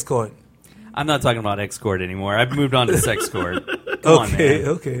or Sex Court? I'm not talking about X-Court anymore. I've moved on to Sex Court. Come on, man.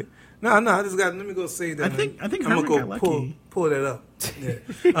 Okay. No, I just got. Let me go say that. I think I'm Herman gonna got go lucky. pull that up. Yeah.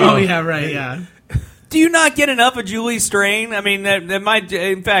 Oh, yeah, right, yeah. Do you not get enough of Julie Strain? I mean, that might.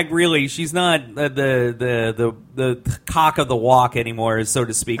 In fact, really, she's not the cock of the walk anymore, so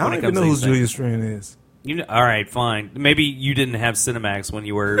to speak. I When don't it even comes know who to these things. Julia Strain is. All right, fine. Maybe you didn't have Cinemax when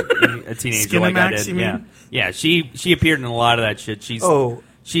you were a teenager like I Skinemax, did. you mean? Yeah. She appeared in a lot of that shit. She's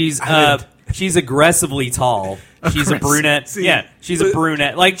I she's aggressively tall. She's a brunette. See, she's a but-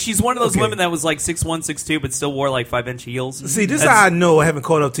 brunette. Like she's one of those Okay. women that was like 6'1", 6'2", but still wore like 5-inch heels. See, this is how I know I haven't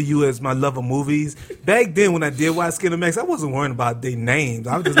caught up to you as my love of movies. Back then, when I did watch Skinemax, I wasn't worrying about their names.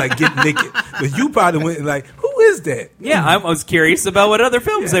 I was just like getting naked. But you probably went like, who is that? Yeah, I was curious about what other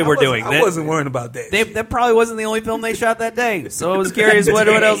films they were doing. I wasn't worrying about that. That probably wasn't the only film they shot that day. So I was curious what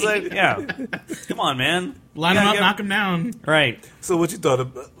else. Come on, man. Line them up, knock them down. Right. So what you thought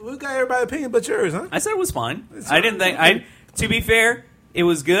of? We got everybody's opinion but yours, huh? I said it was fine. I didn't think. To be fair, it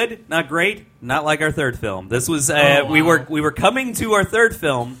was good, not great, not like our third film. This was we were coming to our third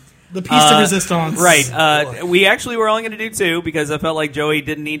film. The piece de resistance. Right. We actually were only going to do 2 because I felt like Joey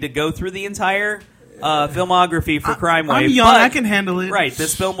didn't need to go through the entire filmography for Crime Wave. I'm young, but- I can handle it. Right.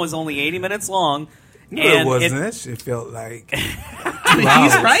 This film was only 80 minutes long. No, and it wasn't. That shit felt like.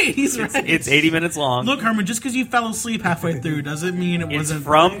 He's right. It's 80 minutes long. Look, Herman, just because you fell asleep halfway through doesn't mean it It's wasn't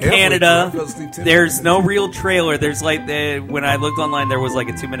from Canada. I fell asleep 10 There's no real trailer. There's like when I looked online, there was like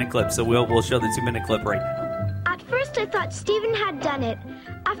a 2-minute clip. So we'll show the 2-minute clip right now. At first, I thought Stephen had done it.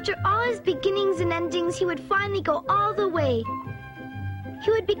 After all his beginnings and endings, he would finally go all the way.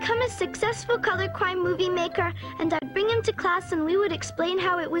 He would become a successful color crime movie maker, and I'd bring him to class and we would explain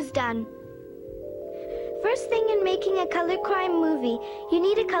how it was done. First thing in making a color crime movie, you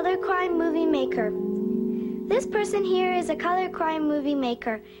need a color crime movie maker. This person here is a color crime movie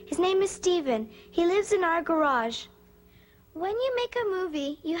maker. His name is Stephen. He lives in our garage. When you make a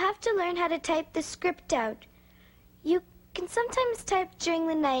movie, you have to learn how to type the script out. You can sometimes type during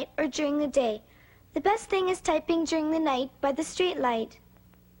the night or during the day. The best thing is typing during the night by the street light.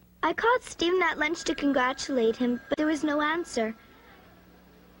 I called Stephen at lunch to congratulate him, but there was no answer.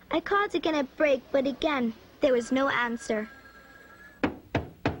 I called again at break, but again, there was no answer.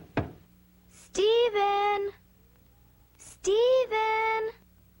 Stephen! Stephen!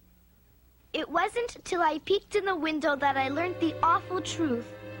 It wasn't till I peeked in the window that I learned the awful truth.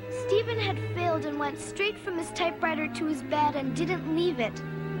 Stephen had failed and went straight from his typewriter to his bed and didn't leave it.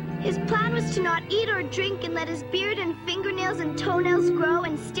 His plan was to not eat or drink and let his beard and fingernails and toenails grow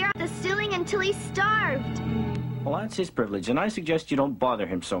and stare at the ceiling until he starved. Well, that's his privilege, and I suggest you don't bother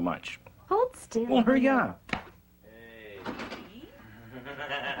him so much. Hold still. Well, hurry up.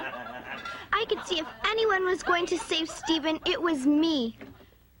 I could see if anyone was going to save Stephen, it was me.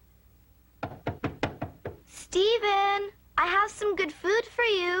 Stephen, I have some good food for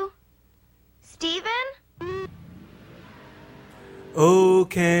you. Stephen? Oh,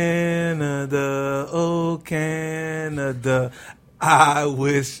 Canada, oh, Canada. I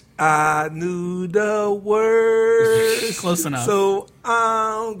wish I knew the words. Close enough. So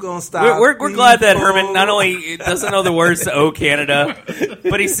I'm gonna stop. We're glad that Herman not only doesn't know the words to "Oh Canada,"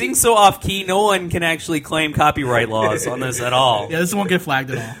 but he sings so off key. No one can actually claim copyright laws on this at all. Yeah, this won't get flagged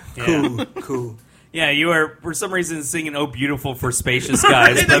at all. Yeah. Cool. Yeah, you are for some reason singing "Oh Beautiful" for Spacious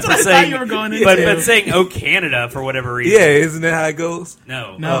Skies, but That's what I thought you were going into. but saying "Oh Canada" for whatever reason. Yeah, isn't that how it goes?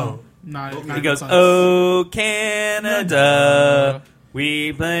 No. Not He goes, "Oh Canada,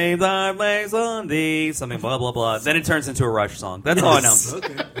 we play our flags on thee," something blah blah blah. Then it turns into a Rush song. That's all I know.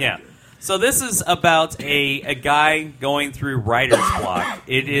 Okay. Yeah. So this is about a guy going through writer's block.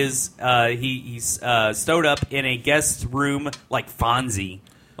 It is he's stowed up in a guest room like Fonzie.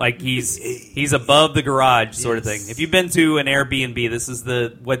 Like he's above the garage sort of thing. If you've been to an Airbnb, this is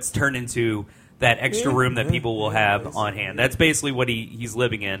what's turned into that extra room that people will have on hand. That's basically what he's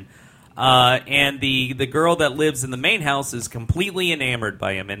living in. And the girl that lives in the main house is completely enamored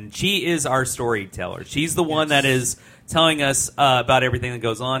by him, and she is our storyteller. She's the one that is telling us about everything that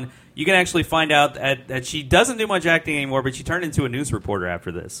goes on. You can actually find out that she doesn't do much acting anymore, but she turned into a news reporter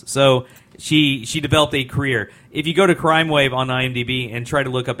after this. So she developed a career. If you go to Crime Wave on IMDb and try to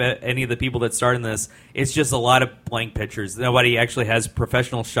look up any of the people that starred in this, it's just a lot of blank pictures. Nobody actually has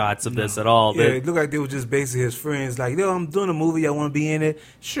professional shots of this at all. Yeah, it looked like they were just basically his friends. Like, yo, I'm doing a movie. I want to be in it.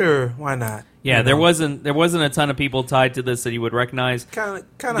 Sure, why not? Yeah, You there know? wasn't a ton of people tied to this that you would recognize. Kind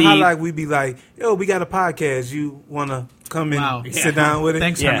of how like we'd be like, yo, we got a podcast. You want to come and sit down with it?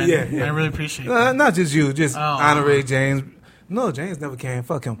 Thanks, yeah. Herman. Yeah. I really appreciate it. Not just you, just Honorary James. No, James never came.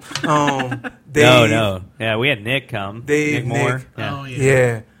 Fuck him. Dave, No. Yeah, we had Nick come. Dave, Nick Moore. Nick.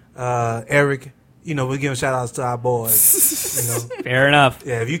 Yeah. Eric. You know, we're giving shout outs to our boys. You know, Fair enough.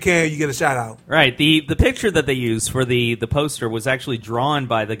 Yeah, if you can, you get a shout out. Right. The picture that they used for the poster was actually drawn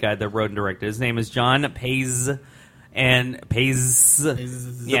by the guy that wrote and directed. His name is John Paiz. And Paiz.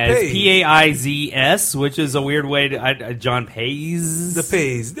 Yeah, it's Paizs, which is a weird way to John Paiz.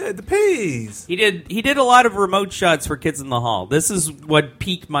 The Paiz. He did a lot of remote shots for Kids in the Hall. This is what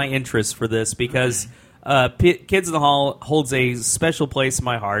piqued my interest for this because Kids in the Hall holds a special place in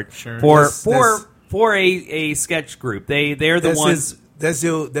my heart for a sketch group. They're the ones. That's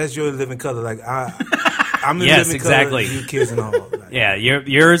your living color. Like I'm in yes, living exactly. color. You Kids in the Hall. Like, yeah,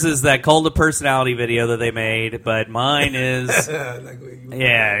 yours is that Cult of Personality video that they made, but mine is yeah.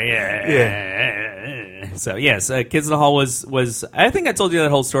 So yes, Kids in the Hall was. I think I told you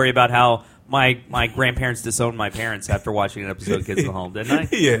that whole story about how my grandparents disowned my parents after watching an episode of Kids in the Hall, didn't I?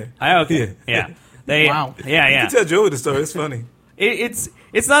 Yeah. Okay. Yeah. Wow. Yeah. You can tell Joey the story. It's funny. It's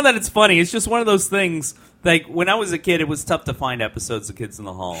not that it's funny. It's just one of those things. Like when I was a kid, it was tough to find episodes of Kids in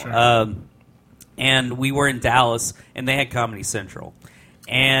the Hall. Sure. And we were in Dallas, and they had Comedy Central,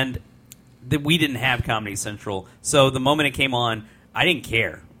 and we didn't have Comedy Central. So the moment it came on, I didn't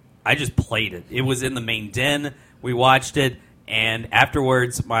care. I just played it. It was in the main den. We watched it, and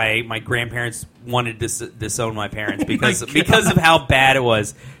afterwards, my grandparents wanted to disown my parents because of how bad it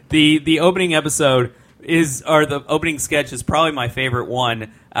was. The opening episode the opening sketch is probably my favorite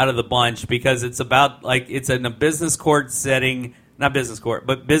one out of the bunch because it's about it's in a business court setting. Not business court,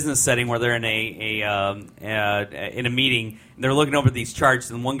 but business setting where they're in a meeting. And they're looking over these charts,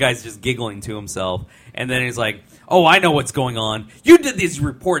 and one guy's just giggling to himself. And then he's like, "Oh, I know what's going on. You did these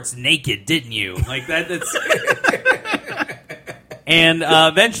reports naked, didn't you?" Like that. That's. And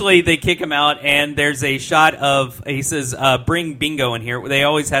eventually they kick him out, and there's a shot of he says, "Bring Bingo in here." They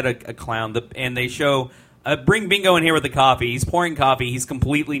always had a clown, and they show bring Bingo in here with the coffee. He's pouring coffee. He's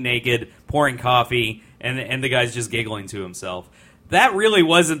completely naked, pouring coffee, and the guy's just giggling to himself. That really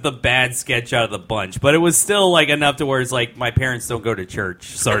wasn't the bad sketch out of the bunch, but it was still enough to where it's like my parents don't go to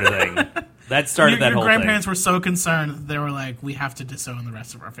church sort of thing. That started that whole thing. Your grandparents were so concerned that they were like, we have to disown the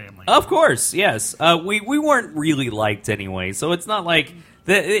rest of our family. Of course, yes. We weren't really liked anyway, so it's not like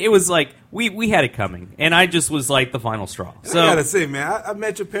it was like we had it coming, and I just was like the final straw. So I gotta say, man, I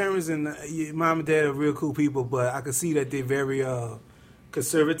met your parents, and your mom and dad are real cool people, but I could see that they're very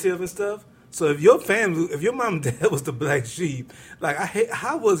conservative and stuff. So if your mom and dad was the black sheep,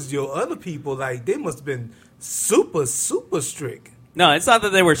 how was your other people? Like, they must have been super, super strict. No, it's not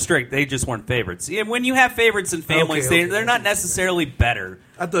that they were strict. They just weren't favorites. Yeah, when you have favorites in families, they're not necessarily better.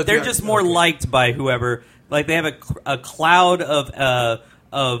 They're just more liked by whoever. Like, they have a cloud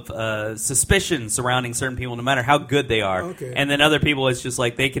of suspicion surrounding certain people, no matter how good they are. Okay. And then other people, it's just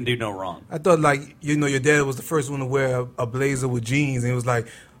like they can do no wrong. I thought, your dad was the first one to wear a blazer with jeans, and it was like,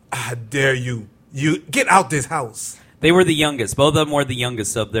 I dare you. You get out this house. They were the youngest. Both of them were the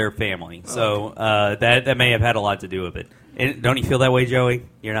youngest of their family. So that may have had a lot to do with it. And don't you feel that way, Joey?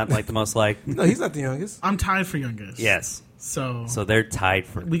 You're not the most liked? No, he's not the youngest. I'm tied for youngest. Yes. So they're tied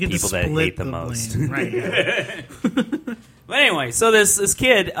for people that hate the most. Right. Yeah. But anyway, so this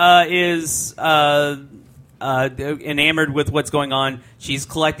kid is enamored with what's going on. She's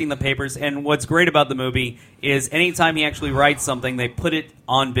collecting the papers, and what's great about the movie is anytime he actually writes something, they put it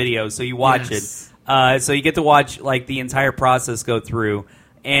on video, so you watch it. So you get to watch the entire process go through,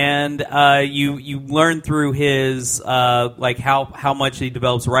 and you learn through his how much he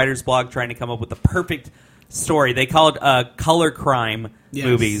develops writer's block, trying to come up with the perfect story. They call it color crime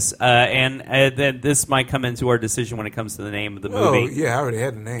movies, and then this might come into our decision when it comes to the name of the movie. Oh, yeah, I already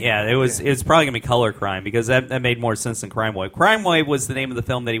had the name. Yeah, it was probably going to be Color Crime because that made more sense than Crime Wave. Crime Wave was the name of the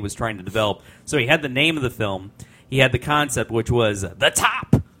film that he was trying to develop. So he had the name of the film. He had the concept, which was The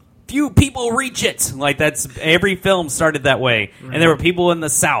Top. Few people reach it. Like, that's every film started that way. Right. And there were people in the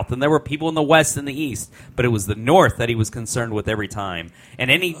South, and there were people in the West and the East. But it was the North that he was concerned with every time.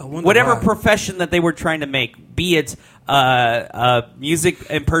 And whatever profession that they were trying to make, be it music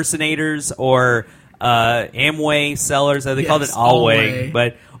impersonators or Amway sellers. They called it Yes, Alway,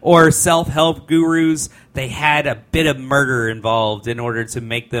 Alway. or self-help gurus. They had a bit of murder involved in order to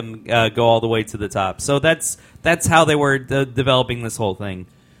make them go all the way to the top. So that's how they were developing this whole thing.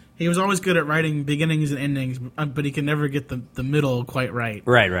 He was always good at writing beginnings and endings, but he could never get the middle quite right.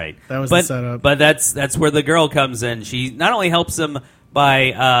 Right. That was the setup. But that's where the girl comes in. She not only helps him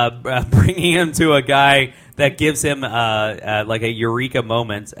by bringing him to a guy that gives him like a eureka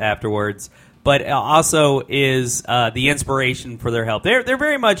moment afterwards, but also is the inspiration for their help. They're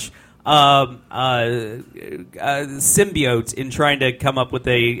very much symbiotes in trying to come up with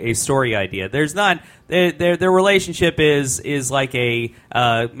a story idea. There's not their relationship is like a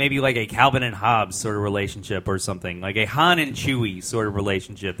maybe like a Calvin and Hobbes sort of relationship or something, like a Han and Chewie sort of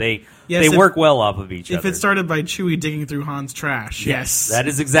relationship. They work well off of each other. If it started by Chewie digging through Han's trash, yes. That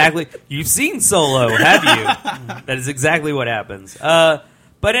is exactly. You've seen Solo, have you? That is exactly what happens.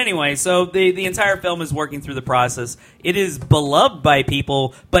 But anyway, so the entire film is working through the process. It is beloved by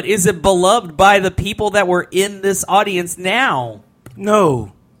people, but is it beloved by the people that were in this audience now?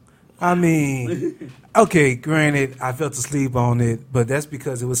 No. I mean, okay, granted, I fell asleep on it, but that's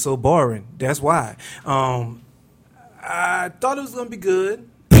because it was so boring. That's why. I thought it was going to be good.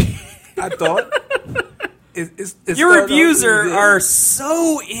 I thought. Your reviews are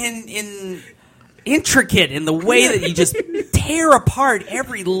so intricate in the way that you just tear apart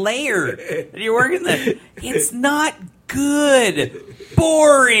every layer that you're working with. It's not good.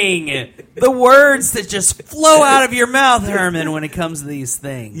 Boring. The words that just flow out of your mouth, Herman, when it comes to these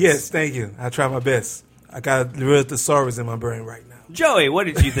things. Yes, thank you. I try my best. I got real thesaurus in my brain right now. Joey, what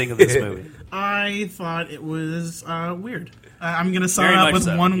did you think of this movie? I thought it was weird. I'm going to sum Very it up much with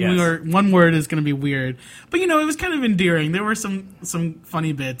so, one yes. word. One word is going to be weird. But, it was kind of endearing. There were some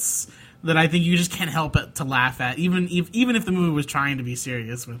funny bits that I think you just can't help but to laugh at, even if the movie was trying to be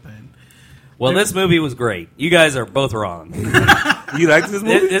serious with it. Well, this movie was great. You guys are both wrong. You like this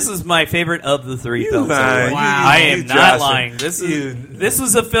movie? This is my favorite of the three films. lying. Wow. I am not Joshua. lying. This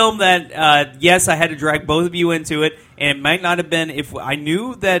was a film that, yes, I had to drag both of you into it, and it might not have been, if I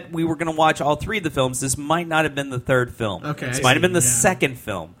knew that we were going to watch all three of the films, this might not have been the third film. Okay, This I might have see, been the yeah. second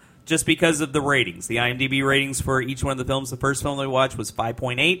film, just because of the ratings. The IMDb ratings for each one of the films. The first film we watched was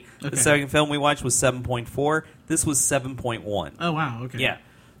 5.8. Okay. The second film we watched was 7.4. This was 7.1. Oh, wow. Okay. Yeah.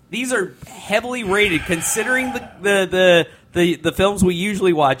 These are heavily rated, considering the films we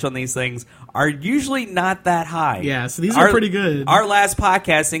usually watch on these things are usually not that high. Yeah, so these are pretty good. Our last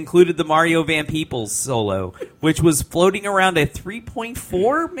podcast included the Mario Van Peebles solo, which was floating around a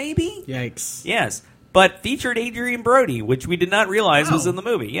 3.4, maybe? Yikes. Yes. But featured Adrian Brody, which we did not realize was in the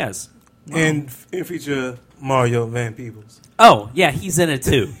movie. Yes. And feature Mario Van Peebles. Oh, yeah, he's in it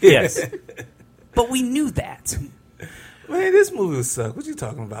too. Yes. But we knew that. Man, this movie was suck. What you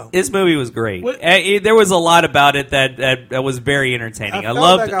talking about? This movie was great. What- There was a lot about it that was very entertaining. I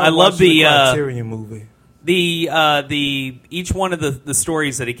loved the Criterion movie. the each one of the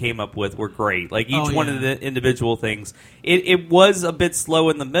stories that he came up with were great. Like each one of the individual things. It was a bit slow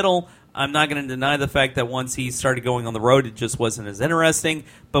in the middle. I'm not going to deny the fact that once he started going on the road, it just wasn't as interesting.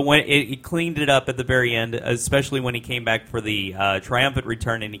 But when it cleaned it up at the very end, especially when he came back for the triumphant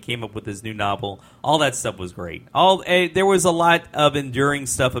return and he came up with his new novel, all that stuff was great. There was a lot of enduring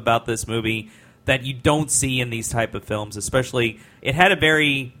stuff about this movie that you don't see in these type of films. Especially, it had a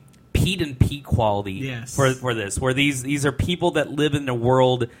very Pete and Pete quality for this, where these are people that live in a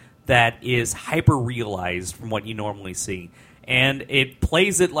world that is hyper realized from what you normally see. And it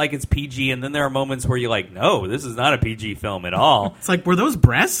plays it like it's PG, and then there are moments where you're like, no, this is not a PG film at all. It's like, were those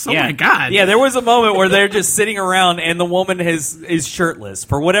breasts? Oh, my God. Yeah, there was a moment where they're just sitting around, and the woman is shirtless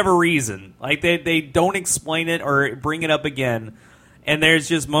for whatever reason. Like, they don't explain it or bring it up again. And there's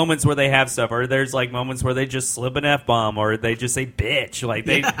just moments where they have stuff, or there's like moments where they just slip an F-bomb, or they just say bitch. Like,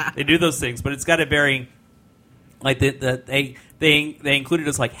 they do those things, but it's got a very... Like they included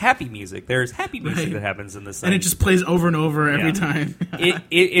as like happy music. There's happy music that happens in this thing, and it just plays over and over every time.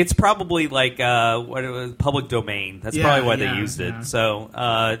 It's probably like what it was, public domain. That's probably why they used it. So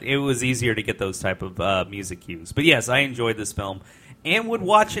it was easier to get those type of music cues. But yes, I enjoyed this film and would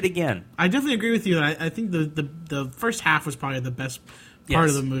watch it again. I definitely agree with you. I think the first half was probably the best part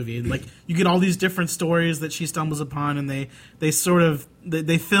of the movie. Like, you get all these different stories that she stumbles upon, and they sort of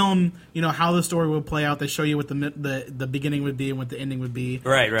they film, how the story will play out. They show you what the beginning would be and what the ending would be.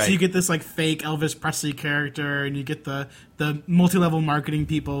 Right. So you get this like fake Elvis Presley character, and you get the multi-level marketing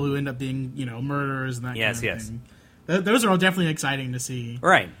people who end up being murderers and that kind of thing. Those are all definitely exciting to see.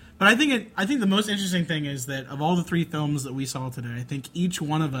 Right. But I think the most interesting thing is that of all the three films that we saw today, I think each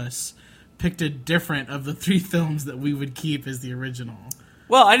one of us picked a different of the three films that we would keep as the original.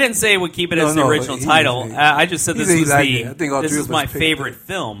 Well, I didn't say it would keep it as the original title. I just said this was this is my favorite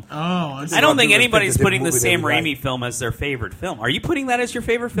film. Oh, I don't think anybody's putting the Sam Raimi film as their favorite film. Are you putting that as your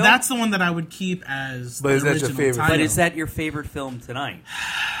favorite film? That's the one that I would keep as the is that original your favorite title. But is that your favorite film tonight?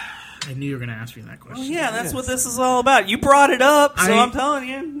 I knew you were going to ask me that question. Well, yeah, that's what this is all about. You brought it up, so I'm telling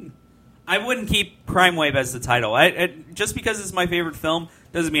you. I wouldn't keep Crime Wave as the title. Just because it's my favorite film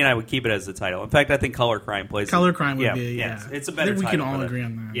doesn't mean I would keep it as the title. In fact, I think Color Crime plays. Color Crime would be. Yeah, it's a better. I think we title can all for agree that.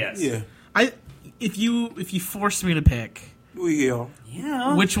 on that. Yes. Yeah. If you forced me to pick,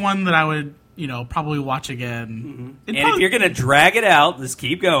 which one that I would probably watch again. And if you're gonna drag it out, let's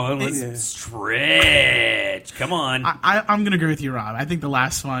keep going. Let's stretch. Come on. I'm gonna agree with you, Rob. I think the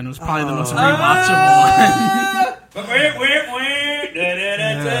last one was probably the most rewatchable one.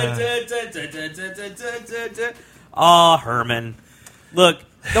 Aw, Herman. Look,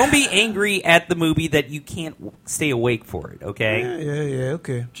 don't be angry at the movie that you can't stay awake for it, okay? Yeah,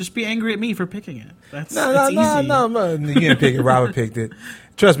 okay. Just be angry at me for picking it. It's easy. No. You didn't pick it. Robert picked it.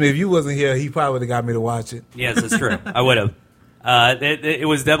 Trust me, if you wasn't here, he probably would have got me to watch it. Yes, it's true. I would have. It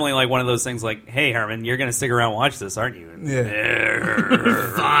was definitely like one of those things like, hey, Herman, you're going to stick around and watch this, aren't you?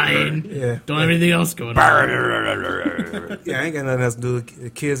 Yeah. Fine. Yeah. Don't have anything else going on. Yeah, I ain't got nothing else to do. The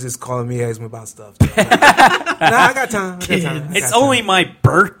kids just calling me, asking me about stuff. I got time. It's only my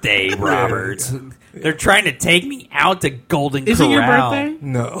birthday, Robert. They're trying to take me out to Golden Corral. Is it your birthday?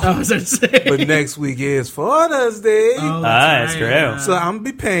 No. I was going to say. But next week is Father's Day. Oh, that's true. So I'm going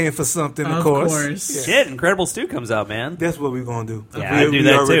to be paying for something, of course. Yeah. Shit, Incredibles 2 comes out, man. That's what we're going to do. Yeah, I do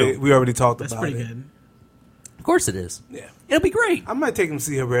that too. We already talked that's about it. That's pretty good. Of course it is. Yeah. It'll be great. I might take them to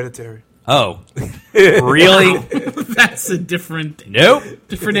see Hereditary. Oh. Really? That's a different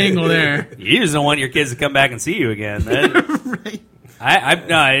angle there. You just don't want your kids to come back and see you again.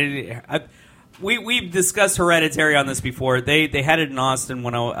 Right. We've discussed Hereditary on this before. They had it in Austin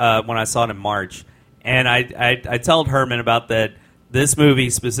when I saw it in March, and I told Herman about that. This movie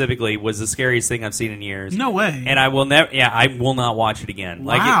specifically was the scariest thing I've seen in years. No way. And I will never. Yeah, I will not watch it again.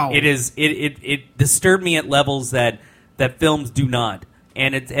 Wow. Like it disturbed me at levels that films do not.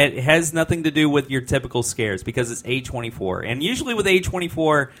 And it has nothing to do with your typical scares because it's A24. And usually with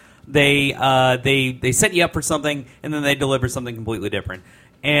A24, they set you up for something and then they deliver something completely different.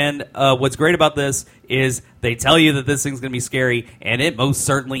 And what's great about this is they tell you that this thing's going to be scary, and it most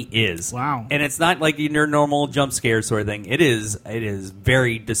certainly is. Wow. And it's not like your normal jump scare sort of thing. It is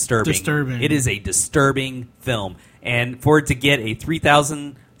very disturbing. It is a disturbing film. And for it to get a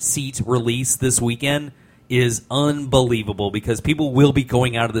 3,000-seat release this weekend is unbelievable because people will be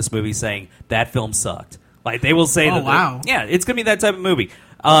going out of this movie saying, that film sucked. Like, they will say that. Wow. Yeah, it's going to be that type of movie.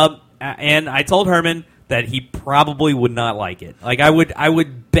 And I told Herman that he probably would not like it. Like I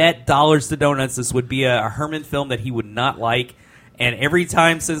would bet dollars to donuts this would be a Herman film that he would not like. And every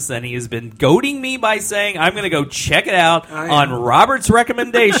time since then, he has been goading me by saying, I'm going to go check it out on Robert's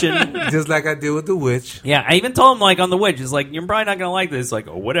recommendation. Just like I did with The Witch. Yeah, I even told him, like, on The Witch, it's like, you're probably not going to like this. Like,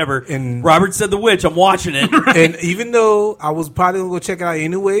 oh, whatever. And Robert said The Witch, I'm watching it. And even though I was probably going to go check it out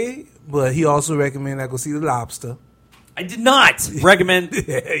anyway, but he also recommended I go see The Lobster. I did not recommend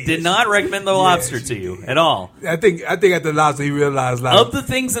The Lobster to you at all. I think at The Lobster he realized, like, of the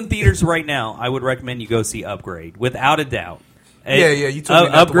things in theaters right now, I would recommend you go see Upgrade without a doubt. You told me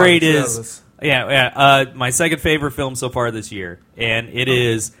not Upgrade to watch is my second favorite film so far this year, and it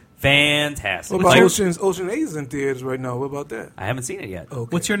is fantastic. What about Ocean 8 is in theaters right now? What about that? I haven't seen it yet. Okay.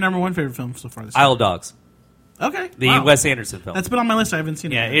 What's your number one favorite film so far this year? Isle of Dogs. Okay. The Wes Anderson film. That's been on my list. I haven't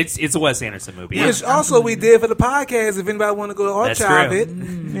seen it. Yeah, it's a Wes Anderson movie. Which also we did for the podcast. If anybody want to go archive it.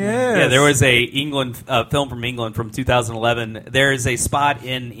 Yeah, there was a film from England from 2011. There is a spot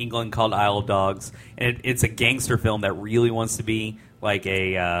in England called Isle of Dogs, and it's a gangster film that really wants to be like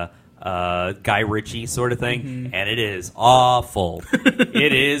a Guy Ritchie sort of thing, and it is awful.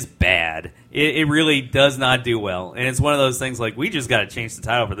 It is bad. It really does not do well, and it's one of those things like we just got to change the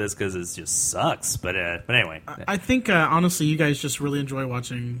title for this because it just sucks. But anyway, I think honestly, you guys just really enjoy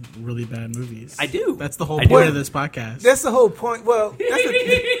watching really bad movies. I do. That's the whole point of this podcast. That's the whole point. Well,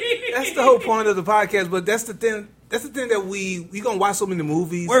 that's the whole point of the podcast. But that's the thing. That's the thing that we gonna watch so many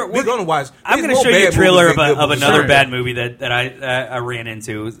movies. We're gonna watch. I'm gonna show you a trailer of another bad movie that I ran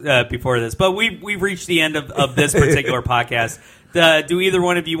into before this. But we've reached the end of this particular podcast. Do either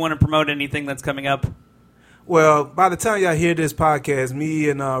one of you want to promote anything that's coming up? Well, by the time y'all hear this podcast, me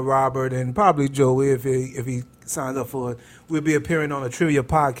and Robert and probably Joey, if he signs up for it, we'll be appearing on a trivia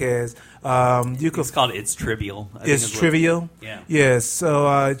podcast. It's called It's Trivial. It's Trivial? Yeah. Yes.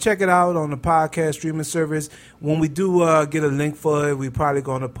 So check it out on the podcast streaming service. When we do get a link for it, we're probably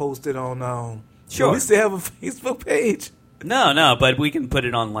going to post it on... Sure. We still have a Facebook page. No, but we can put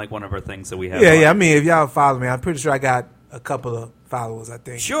it on like one of our things that we have. Yeah. I mean, if y'all follow me, I'm pretty sure I got a couple of followers, I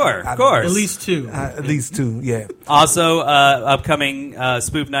think. Sure, of course. At least two. At least two, yeah. Also, upcoming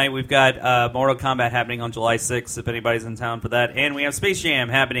Spoof Night, we've got Mortal Kombat happening on July 6th, if anybody's in town for that. And we have Space Jam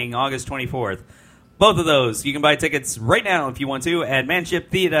happening August 24th. Both of those, you can buy tickets right now if you want to at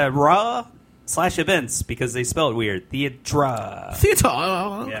Manship Theater /events, because they spell it weird. Theater.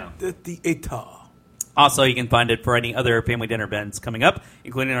 Yeah. The theater. Also, you can find it for any other family dinner events coming up,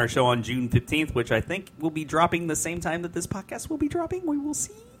 including our show on June 15th, which I think will be dropping the same time that this podcast will be dropping. We will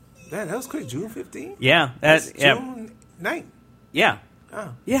see. That was quick. June 15th? Yeah. June 9th? Yeah.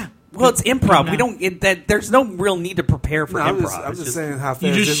 Oh. Yeah. Well, it's improv. We don't. There's no real need to prepare for improv. I'm just saying how fast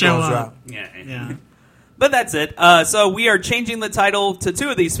you just this show gonna up. drop. Yeah. But that's it. So we are changing the title to two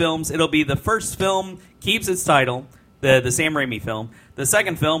of these films. It'll be the first film keeps its title, the Sam Raimi film. The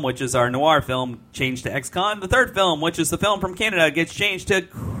second film, which is our noir film, changed to Ex-Con. The third film, which is the film from Canada, gets changed to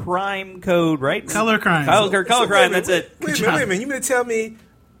Crime Code, right? Color Crime. Color Crime, that's it. Wait a minute. You mean to tell me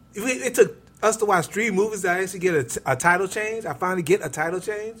it took us to watch 3 movies that I actually get a title change? I finally get a title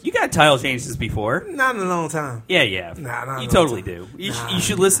change? You got title changes before. Not in a long time. Yeah. Nah, you totally do. You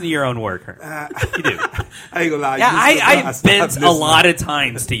should listen to your own work. You do. I ain't gonna lie. Yeah, I've bent a lot of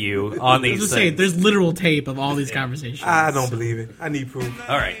times to you on these things. Say, there's literal tape of all these conversations. I don't believe it. I need proof.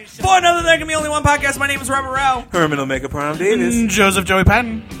 All right. For another There Can Be Only One podcast, my name is Robert Rao. Herman Omega Prime Davis. Joseph Joey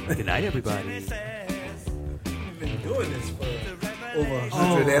Patton. Good night, everybody. We've been doing this for over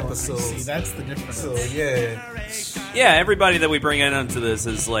 100 episodes. See, that's the difference. So, yeah. Yeah, everybody that we bring in onto this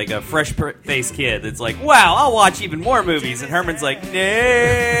is like a fresh-faced kid that's like, wow, I'll watch even more movies. And Herman's like,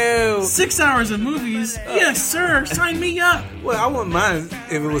 no. 6 hours of movies? Yes, sir. Sign me up. Well, I wouldn't mind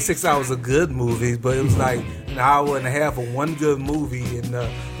if it was 6 hours of good movies, but it was like an hour and a half of one good movie, and the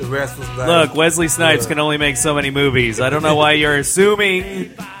rest was like... Look, Wesley Snipes can only make so many movies. I don't know why you're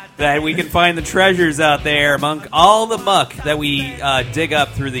assuming that we can find the treasures out there among all the muck that we dig up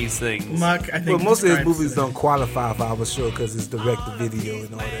through these things. Muck, I think. Well, most of his movies don't qualify for our show because it's direct-to-video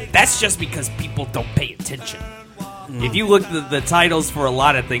and all that. That's just because people don't pay attention. If you look at the titles for a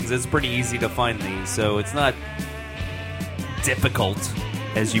lot of things, it's pretty easy to find these, so it's not difficult,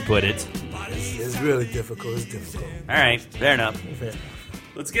 as you put it. It's really difficult. It's difficult. All right, fair enough.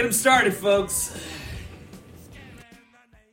 Let's get them started, folks.